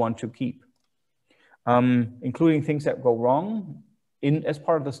that you want to keep. Including things that go wrong as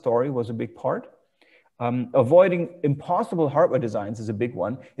part of the story was a big part. Avoiding impossible hardware designs is a big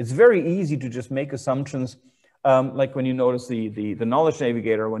one. It's very easy to just make assumptions. Like when you notice the knowledge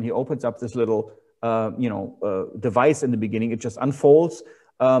navigator, when he opens up this little you know, device in the beginning, it just unfolds,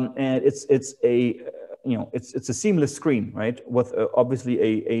 and it's a seamless screen, right? With obviously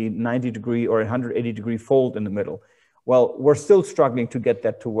a 90-degree or 180-degree fold in the middle. Well, we're still struggling to get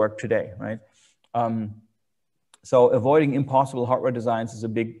that to work today, right? So avoiding impossible hardware designs is a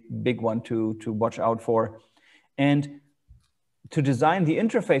big one to watch out for, and to design the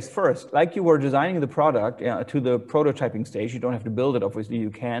interface first, like you were designing the product to the prototyping stage. You don't have to build it, obviously you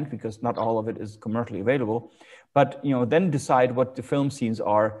can't, because not all of it is commercially available. But, you know, then decide what the film scenes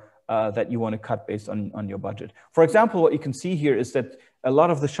are that you want to cut based on your budget. For example, what you can see here is that a lot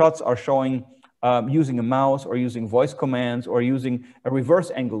of the shots are showing using a mouse or using voice commands or using a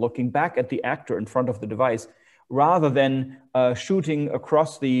reverse angle, looking back at the actor in front of the device, rather than shooting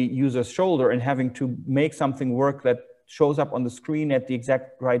across the user's shoulder and having to make something work that shows up on the screen at the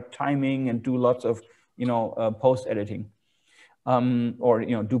exact right timing and do lots of, you know, post editing.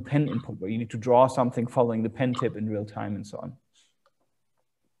 or do pen input, where you need to draw something following the pen tip in real time and so on.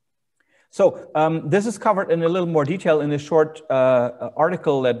 So this is covered in a little more detail in a short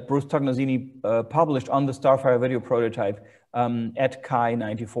article that Bruce Tognazzini published on the Starfire video prototype at Chi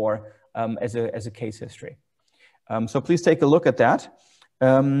 94 as a case history. So please take a look at that.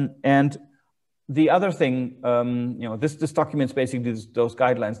 And the other thing, this documents basically those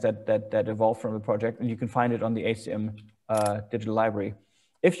guidelines that evolved from the project, and you can find it on the HCM digital library.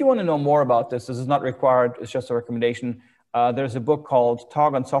 If you want to know more about this, this is not required, it's just a recommendation. There's a book called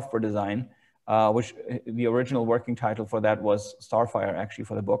Talk on Software Design, which the original working title for that was Starfire, actually,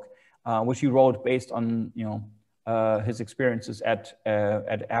 for the book, which he wrote based on his experiences at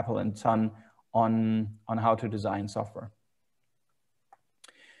Apple and Sun on how to design software.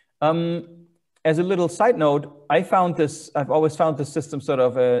 As a little side note, I've always found this system sort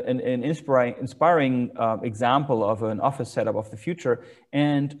of an inspiring example of an office setup of the future.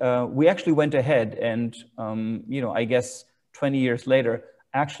 And we actually went ahead and, I guess 20 years later,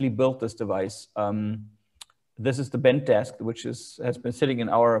 actually built this device. This is the bent desk, which has been sitting in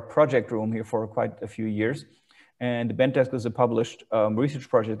our project room here for quite a few years. And the bent desk is a published research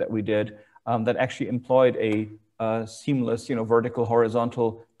project that we did that actually employed a seamless, vertical,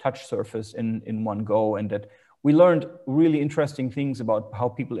 horizontal touch surface in one go, and that we learned really interesting things about how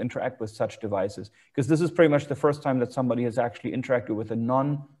people interact with such devices, because this is pretty much the first time that somebody has actually interacted with a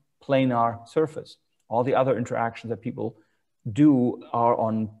non-planar surface. All the other interactions that people do are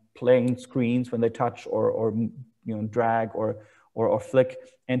on plane screens when they touch or drag or flick.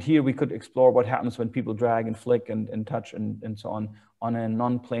 And here we could explore what happens when people drag and flick and touch and so on a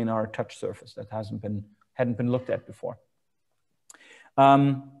non-planar touch surface that hadn't been looked at before.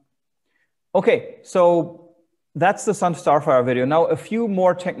 Okay, so that's the Sun Starfire video. Now, a few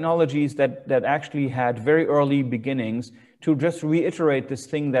more technologies that actually had very early beginnings to just reiterate this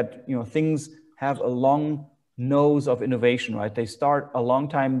thing that, things have a long nose of innovation, right? They start a long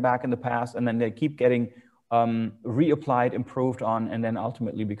time back in the past, and then they keep getting reapplied, improved on, and then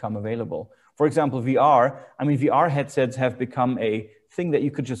ultimately become available. For example, VR. I mean, VR headsets have become a thing that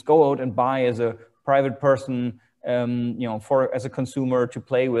you could just go out and buy as a private person, as a consumer to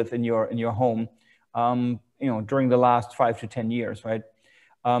play with in your home, during the last 5 to 10 years, right?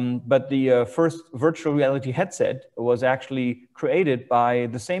 But the first virtual reality headset was actually created by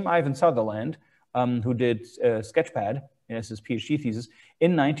the same Ivan Sutherland, who did Sketchpad as his PhD thesis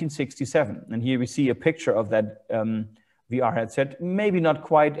in 1967. And here we see a picture of that VR headset, maybe not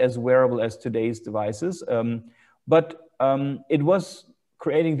quite as wearable as today's devices, but it was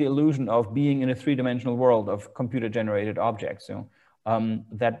creating the illusion of being in a three-dimensional world of computer-generated objects,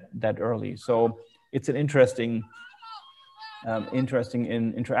 that early. So it's an interesting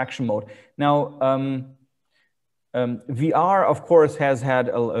in interaction mode. Now, VR, of course, has had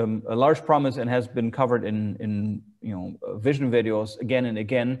a large promise and has been covered in vision videos again and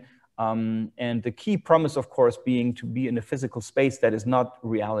again. And the key promise, of course, being to be in a physical space that is not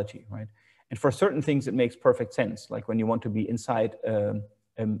reality, right? And for certain things, it makes perfect sense, like when you want to be inside a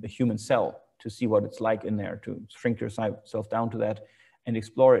human cell to see what it's like in there, to shrink yourself down to that and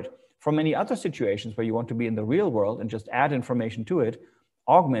explore it. For many other situations where you want to be in the real world and just add information to it,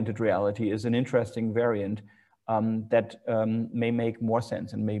 augmented reality is an interesting variant that may make more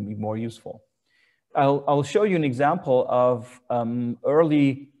sense and may be more useful. I'll show you an example of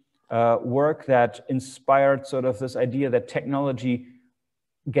early work that inspired sort of this idea that technology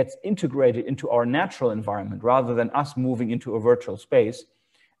gets integrated into our natural environment rather than us moving into a virtual space.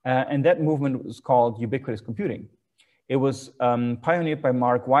 And that movement was called ubiquitous computing. It was pioneered by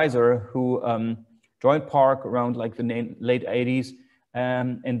Mark Weiser, who joined PARC around like the late 80s,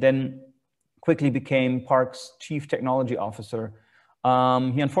 and then quickly became PARC's chief technology officer.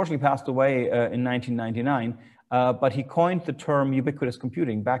 He unfortunately passed away in 1999, but he coined the term ubiquitous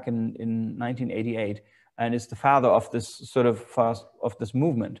computing back in 1988, and is the father of this sort of this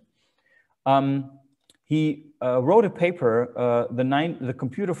movement. He wrote a paper, the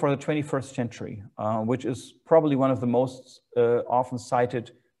Computer for the 21st Century, which is probably one of the most often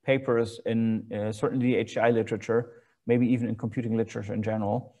cited papers in certainly the HCI literature, maybe even in computing literature in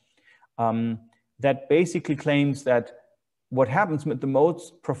general, that basically claims that what happens with the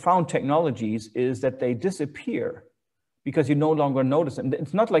most profound technologies is that they disappear because you no longer notice them.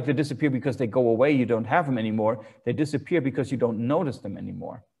 It's not like they disappear because they go away, you don't have them anymore. They disappear because you don't notice them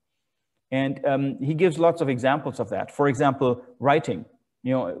anymore. And he gives lots of examples of that. For example, writing.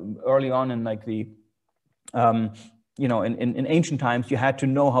 Early on in like the, in ancient times, you had to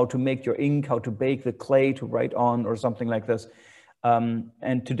know how to make your ink, how to bake the clay to write on or something like this.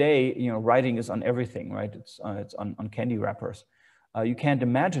 And today, writing is on everything, right? It's on candy wrappers. You can't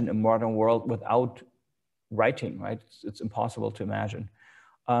imagine a modern world without writing, right? It's impossible to imagine.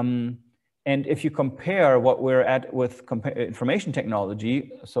 And if you compare what we're at with information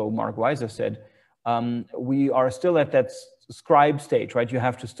technology, so Mark Weiser said, we are still at that scribe stage, right? You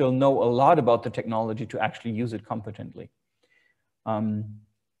have to still know a lot about the technology to actually use it competently.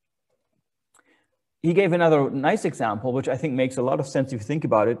 He gave another nice example, which I think makes a lot of sense if you think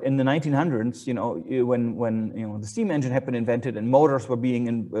about it. In the 1900s, when the steam engine had been invented and motors were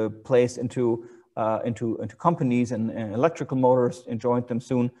being placed into companies and electrical motors joined them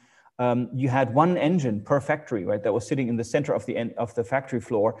soon, you had one engine per factory, right, that was sitting in the center of the factory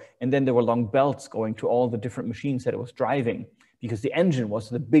floor, and then there were long belts going to all the different machines that it was driving, because the engine was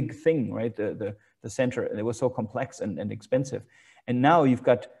the big thing, right, the center, and it was so complex and expensive. And now you've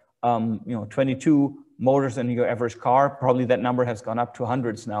got 22 motors in your average car. Probably that number has gone up to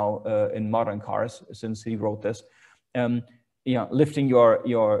hundreds now in modern cars since he wrote this. Lifting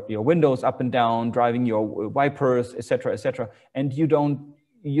your windows up and down, driving your wipers, etc., and you don't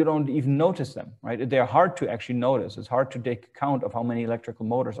even notice them, right? They're hard to actually notice. It's hard to take account of how many electrical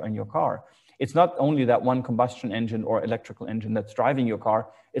motors are in your car. It's not only that one combustion engine or electrical engine that's driving your car,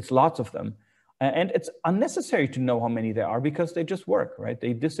 it's lots of them. And it's unnecessary to know how many there are because they just work, right?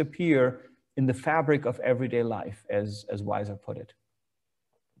 They disappear in the fabric of everyday life, as Weiser put it.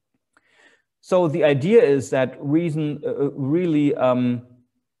 So the idea is that reason really,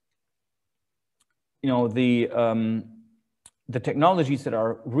 the technologies that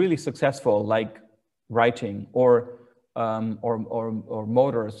are really successful, like writing or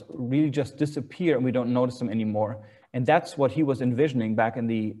motors, really just disappear and we don't notice them anymore. And that's what he was envisioning back in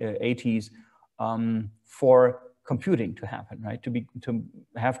the 80s for computing to happen, right? To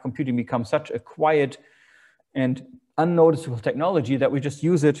have computing become such a quiet and unnoticeable technology that we just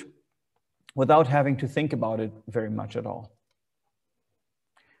use it without having to think about it very much at all.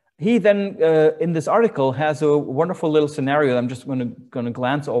 He then, in this article, has a wonderful little scenario that I'm just going to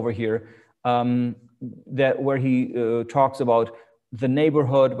glance over here, where he talks about the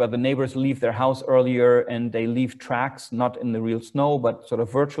neighborhood, where the neighbors leave their house earlier and they leave tracks, not in the real snow, but sort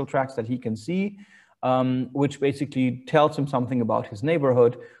of virtual tracks that he can see, which basically tells him something about his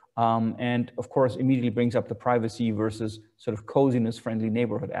neighborhood. And of course, immediately brings up the privacy versus sort of coziness friendly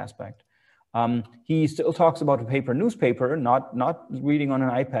neighborhood aspect. He still talks about a paper newspaper, not reading on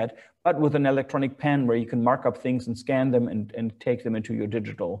an iPad, but with an electronic pen where you can mark up things and scan them and take them into your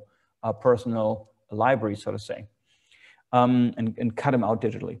digital personal library, so to say, and cut them out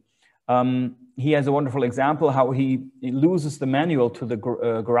digitally. He has a wonderful example how he loses the manual to the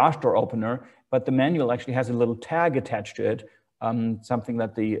garage door opener, but the manual actually has a little tag attached to it, something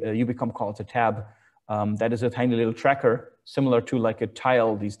that the Ubicomp calls a tab. That is a tiny little tracker, similar to like a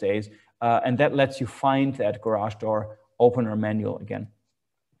tile these days. And that lets you find that garage door opener manual again.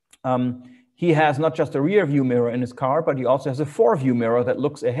 He has not just a rear view mirror in his car, but he also has a 4-view mirror that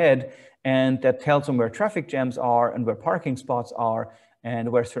looks ahead and that tells him where traffic jams are and where parking spots are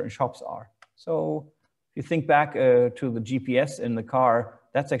and where certain shops are. So if you think back to the GPS in the car,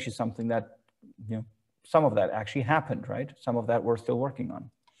 that's actually something that, some of that actually happened, right? Some of that we're still working on.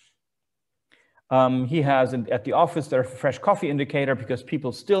 He has at the office their fresh coffee indicator because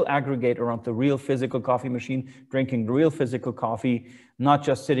people still aggregate around the real physical coffee machine, drinking real physical coffee, not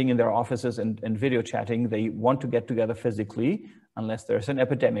just sitting in their offices and video chatting. They want to get together physically, unless there's an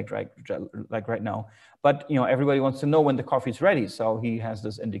epidemic, right, like right now. But everybody wants to know when the coffee is ready, so he has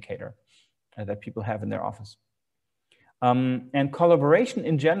this indicator that people have in their office. And collaboration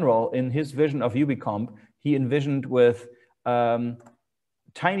in general, in his vision of Ubicomp, he envisioned with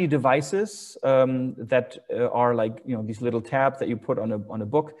tiny devices that are like these little tabs that you put on a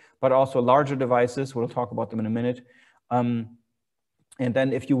book, but also larger devices. We'll talk about them in a minute. And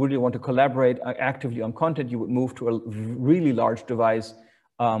then if you really want to collaborate actively on content, you would move to a really large device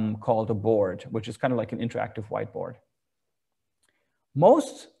called a board, which is kind of like an interactive whiteboard.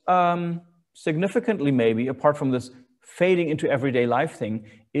 Most significantly, maybe, apart from this fading into everyday life thing,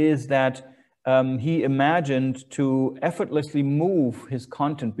 is that he imagined to effortlessly move his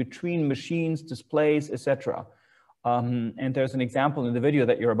content between machines, displays, etc. And there's an example in the video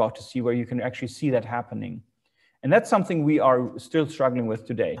that you're about to see where you can actually see that happening. And that's something we are still struggling with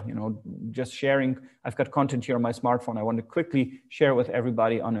today. Just sharing, I've got content here on my smartphone. I want to quickly share it with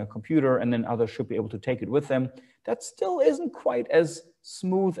everybody on a computer, and then others should be able to take it with them. That still isn't quite as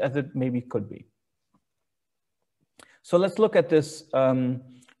smooth as it maybe could be. So let's look at this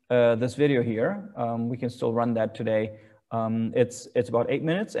this video here. We can still run that today. It's about 8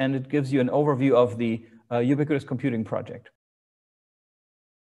 minutes, and it gives you an overview of the Ubiquitous Computing project.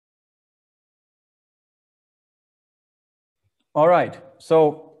 All right,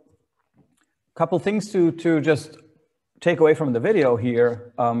 so a couple things to just take away from the video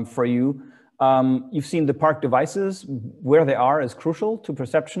here for you. You've seen the park devices. Where they are is crucial to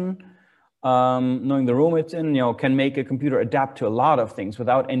perception. Knowing the room it's in, can make a computer adapt to a lot of things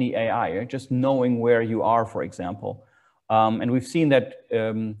without any AI, right? Just knowing where you are, for example. And we've seen that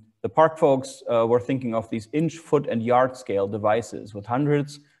the park folks were thinking of these inch, foot, and yard scale devices with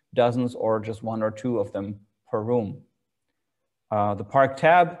hundreds, dozens, or just one or two of them per room. The park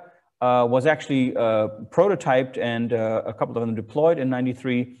tab was actually prototyped and a couple of them deployed in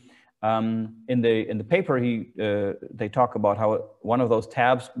 '93. In the paper, they talk about how one of those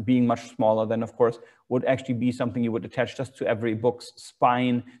tabs, being much smaller than, of course, would actually be something you would attach just to every book's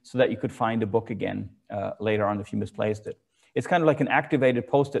spine so that you could find a book again later on if you misplaced it. It's kind of like an activated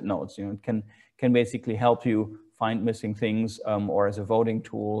post-it notes. It can basically help you find missing things or as a voting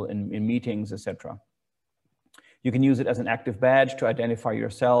tool in meetings, etc. You can use it as an active badge to identify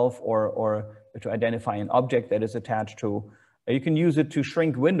yourself or to identify an object that is attached to. You can use it to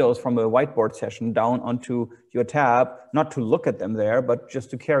shrink windows from a whiteboard session down onto your tab, not to look at them there, but just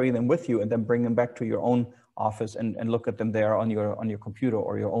to carry them with you and then bring them back to your own office and look at them there on your computer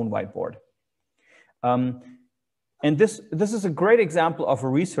or your own whiteboard. And this is a great example of a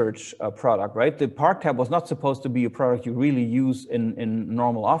research product, right? The Park Tab was not supposed to be a product you really use in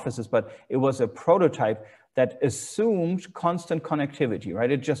normal offices, but it was a prototype that assumed constant connectivity, right?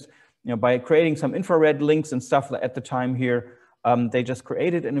 It just, by creating some infrared links and stuff at the time here, they just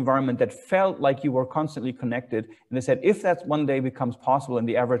created an environment that felt like you were constantly connected. And they said, if that one day becomes possible in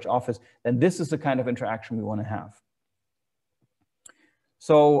the average office, then this is the kind of interaction we want to have.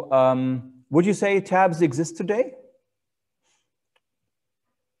 So would you say tabs exist today?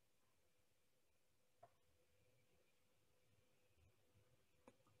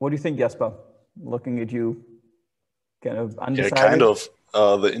 What do you think, Jesper? Looking at you, kind of undecided? Yeah, kind of.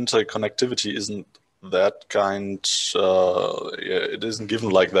 The interconnectivity isn't that kind. It isn't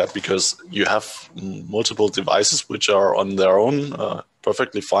given like that because you have multiple devices which are on their own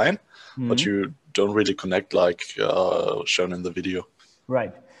perfectly fine, but you don't really connect like shown in the video.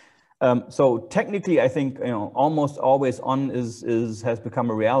 Right. So technically, I think almost always on has become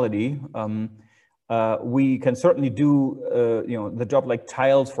a reality. We can certainly do the job like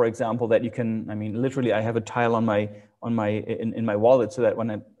tiles, for example, that you can. I mean, literally, I have a tile in my wallet, so that when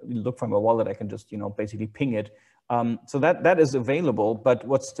I look for my wallet, I can just basically ping it. So that is available. But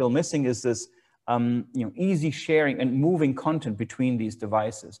what's still missing is this easy sharing and moving content between these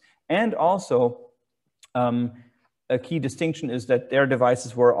devices. And also, a key distinction is that their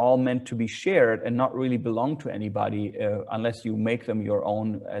devices were all meant to be shared and not really belong to anybody unless you make them your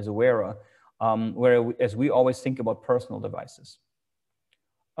own as a wearer. Whereas we always think about personal devices.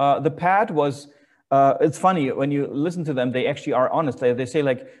 The pad was, it's funny, when you listen to them, they actually are honest. They say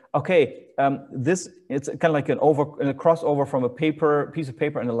like, okay, it's kind of like a crossover from a piece of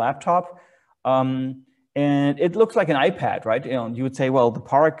paper and a laptop. And it looks like an iPad, right? You would say, well, the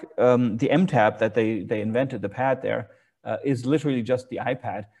Park, the M tab that they invented, the pad there, is literally just the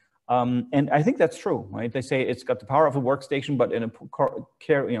iPad. And I think that's true, right? They say it's got the power of a workstation, but in a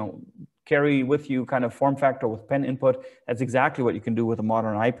carry with you kind of form factor with pen input. That's exactly what you can do with a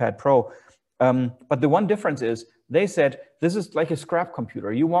modern iPad Pro. But the one difference is they said, this is like a scrap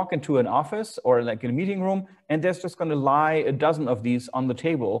computer. You walk into an office or like in a meeting room, and there's just going to lie a dozen of these on the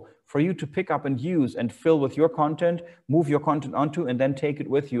table for you to pick up and use and fill with your content, move your content onto, and then take it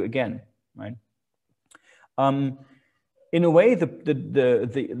with you again, right? In a way,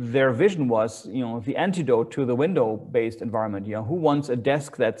 their vision was, the antidote to the window-based environment. Who wants a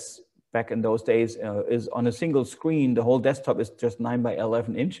desk that's, back in those days, is on a single screen? The whole desktop is just 9 by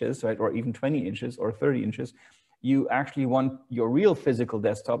 11 inches, right? Or even 20 inches or 30 inches. You actually want your real physical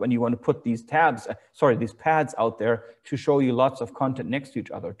desktop, and you want to put these these pads out there to show you lots of content next to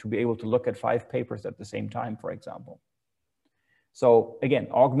each other, to be able to look at 5 papers at the same time, for example. So again,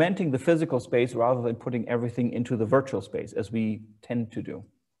 augmenting the physical space rather than putting everything into the virtual space, as we tend to do.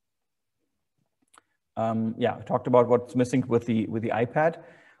 Yeah, I talked about what's missing with the iPad.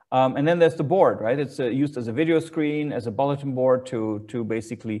 And then there's the board, right? It's used as a video screen, as a bulletin board to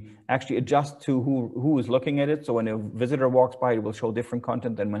basically actually adjust to who is looking at it. So when a visitor walks by, it will show different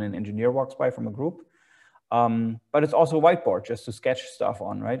content than when an engineer walks by from a group. But it's also a whiteboard just to sketch stuff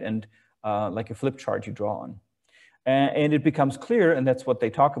on, right? And like a flip chart you draw on. And it becomes clear, and that's what they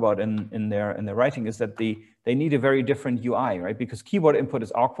talk about in their writing, is that they need a very different UI, right? Because keyboard input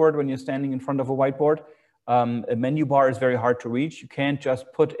is awkward when you're standing in front of a whiteboard. A menu bar is very hard to reach. You can't just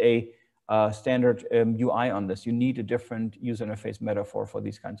put a standard UI on this. You need a different user interface metaphor for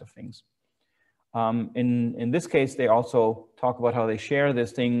these kinds of things. In this case, they also talk about how they share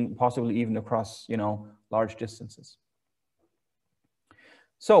this thing, possibly even across, you know, large distances.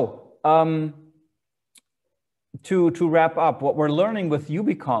 So to wrap up, what we're learning with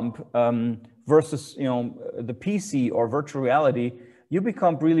Ubicomp versus, you know, the PC or virtual reality,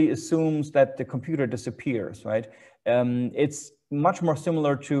 Ubicomp really assumes that the computer disappears, right? It's much more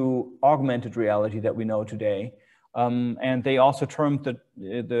similar to augmented reality that we know today. And they also termed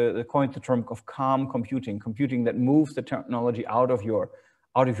they coined the term of calm computing, computing that moves the technology out of your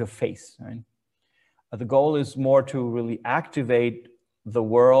face, right? The goal is more to really activate the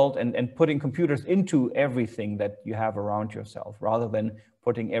world and putting computers into everything that you have around yourself, rather than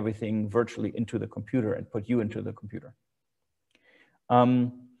putting everything virtually into the computer and put you into the computer.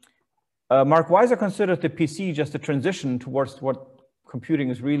 Mark Weiser considered the PC just a transition towards what computing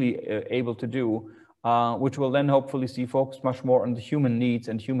is really able to do, which will then hopefully see focus much more on the human needs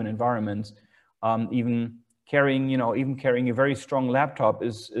and human environments. Even carrying a very strong laptop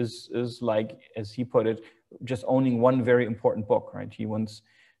is like, as he put it, just owning one very important book, right? He wants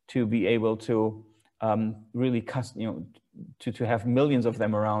to be able to really to have millions of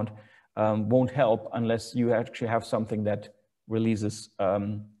them around won't help unless you actually have something that releases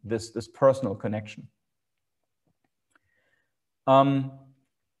this personal connection.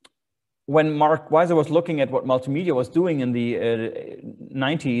 When Mark Weiser was looking at what multimedia was doing in the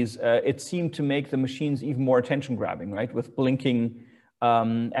 90s, it seemed to make the machines even more attention grabbing, right? With blinking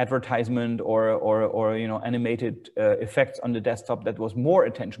advertisement or you know, animated effects on the desktop that was more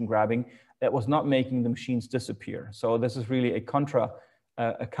attention grabbing, that was not making the machines disappear. So this is really a counter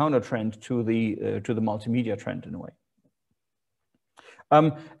trend to the multimedia trend in a way.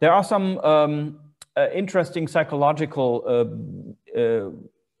 There are some interesting psychological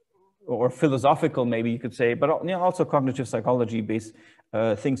or philosophical, maybe you could say, but you know, also cognitive psychology-based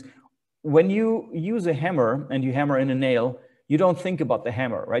things. When you use a hammer and you hammer in a nail, you don't think about the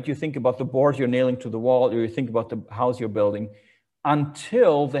hammer, right? You think about the board you're nailing to the wall, or you think about the house you're building,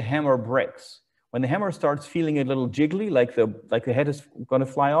 until the hammer breaks. When the hammer starts feeling a little jiggly, like the head is going to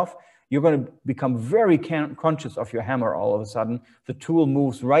fly off, you're going to become very conscious of your hammer all of a sudden. The tool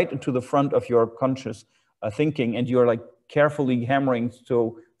moves right into the front of your conscious thinking, and you're like carefully hammering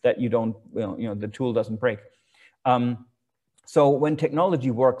so that you don't, you know, the tool doesn't break. So when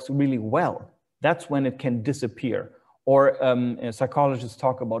technology works really well, that's when it can disappear. Or psychologists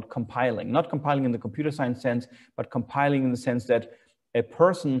talk about compiling, not compiling in the computer science sense, but compiling in the sense that a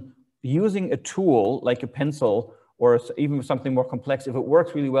person using a tool like a pencil or even something more complex, if it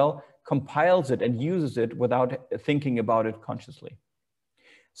works really well, compiles it and uses it without thinking about it consciously.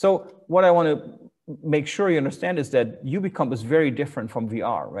 So what I want to make sure you understand is that Ubicomp is very different from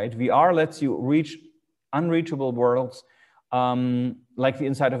VR, right? VR lets you reach unreachable worlds like the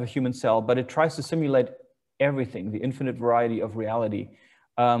inside of a human cell, but it tries to simulate everything, the infinite variety of reality,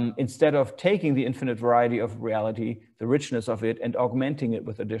 instead of taking the infinite variety of reality, the richness of it, and augmenting it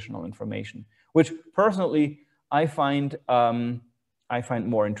with additional information, which personally I find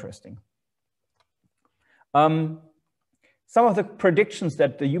more interesting. Some of the predictions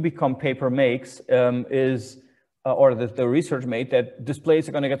that the Ubicomp paper makes or that the research made, that displays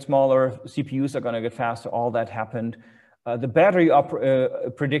are going to get smaller, CPUs are going to get faster, all that happened. The battery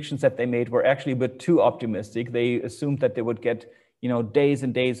predictions that they made were actually a bit too optimistic. They assumed that they would get, you know, days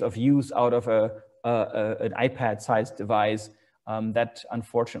and days of use out of an iPad-sized device. That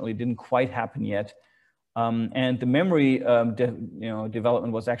unfortunately didn't quite happen yet. And the memory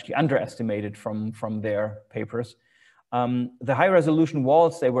development was actually underestimated from their papers. The high-resolution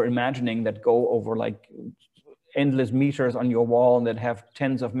walls they were imagining that go over like endless meters on your wall and that have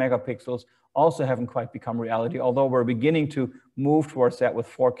tens of megapixels also haven't quite become reality, although we're beginning to move towards that with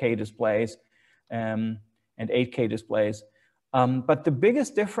 4K displays and 8K displays. But the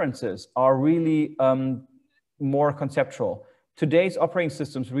biggest differences are really more conceptual. Today's operating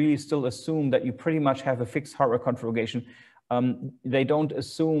systems really still assume that you pretty much have a fixed hardware configuration. They don't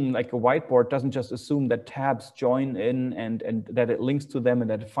assume, like a whiteboard doesn't just assume that tabs join in and that it links to them and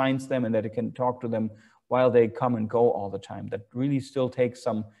that it finds them and that it can talk to them while they come and go all the time. That really still takes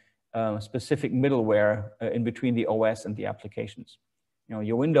some specific middleware in between the OS and the applications. You know,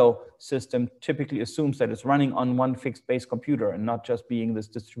 your window system typically assumes that it's running on one fixed base computer and not just being this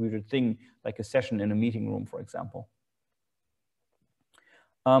distributed thing like a session in a meeting room, for example.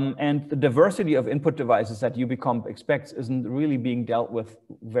 And the diversity of input devices that Ubicomp expects isn't really being dealt with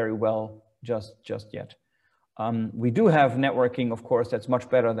very well just yet. We do have networking, of course, that's much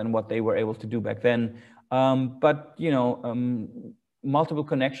better than what they were able to do back then. But you know, multiple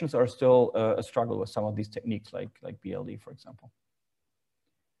connections are still a struggle with some of these techniques, like BLE, for example.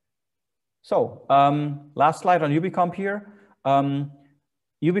 So last slide on Ubicomp here.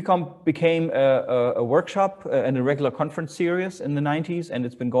 Ubicomp became a workshop and a regular conference series in the 90s, and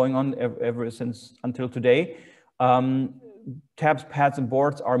it's been going on ever since until today. Tabs, pads, and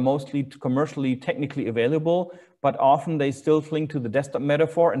boards are mostly commercially technically available, but often they still cling to the desktop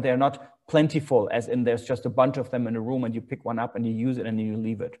metaphor, and they're not plentiful, as in there's just a bunch of them in a room and you pick one up and you use it and then you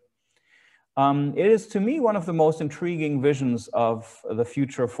leave it. It is, to me, one of the most intriguing visions of the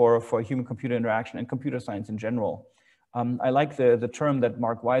future for human-computer interaction and computer science in general. I like the term that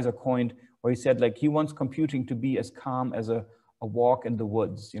Mark Weiser coined, where he said, like, he wants computing to be as calm as a walk in the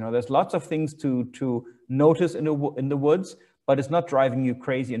woods. You know, there's lots of things to notice in the woods, but it's not driving you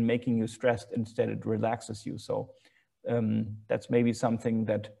crazy and making you stressed. Instead, it relaxes you. So that's maybe something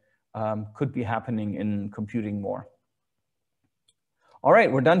that could be happening in computing more. All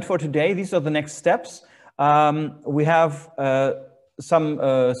right, we're done for today. These are the next steps. We have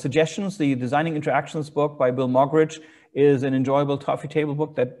some suggestions. The Designing Interactions book by Bill Moggridge is an enjoyable coffee table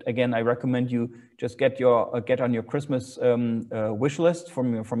book that, again, I recommend you just get on your Christmas wish list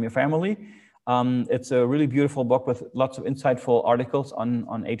from your family. It's a really beautiful book with lots of insightful articles on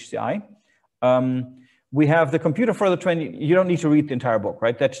HCI. We have The Computer for the 20. You don't need to read the entire book,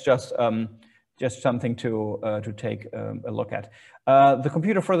 right? That's just something to take a look at. The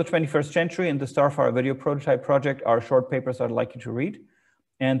Computer for the 21st Century and the Starfire Video Prototype Project are short papers I'd like you to read.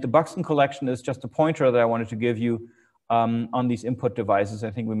 And the Buxton collection is just a pointer that I wanted to give you on these input devices.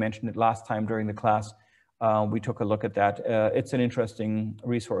 I think we mentioned it last time during the class. We took a look at that. It's an interesting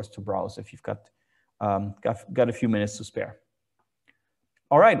resource to browse if you've got a few minutes to spare.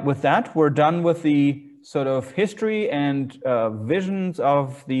 All right, with that, we're done with the sort of history and visions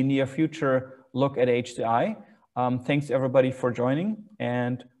of the near future look at HCI. Thanks everybody for joining,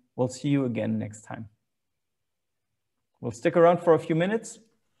 and we'll see you again next time. We'll stick around for a few minutes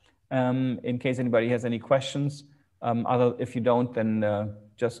in case anybody has any questions. If you don't, then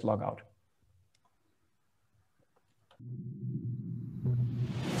just log out.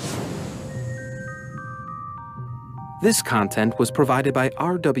 This content was provided by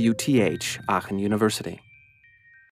RWTH Aachen University.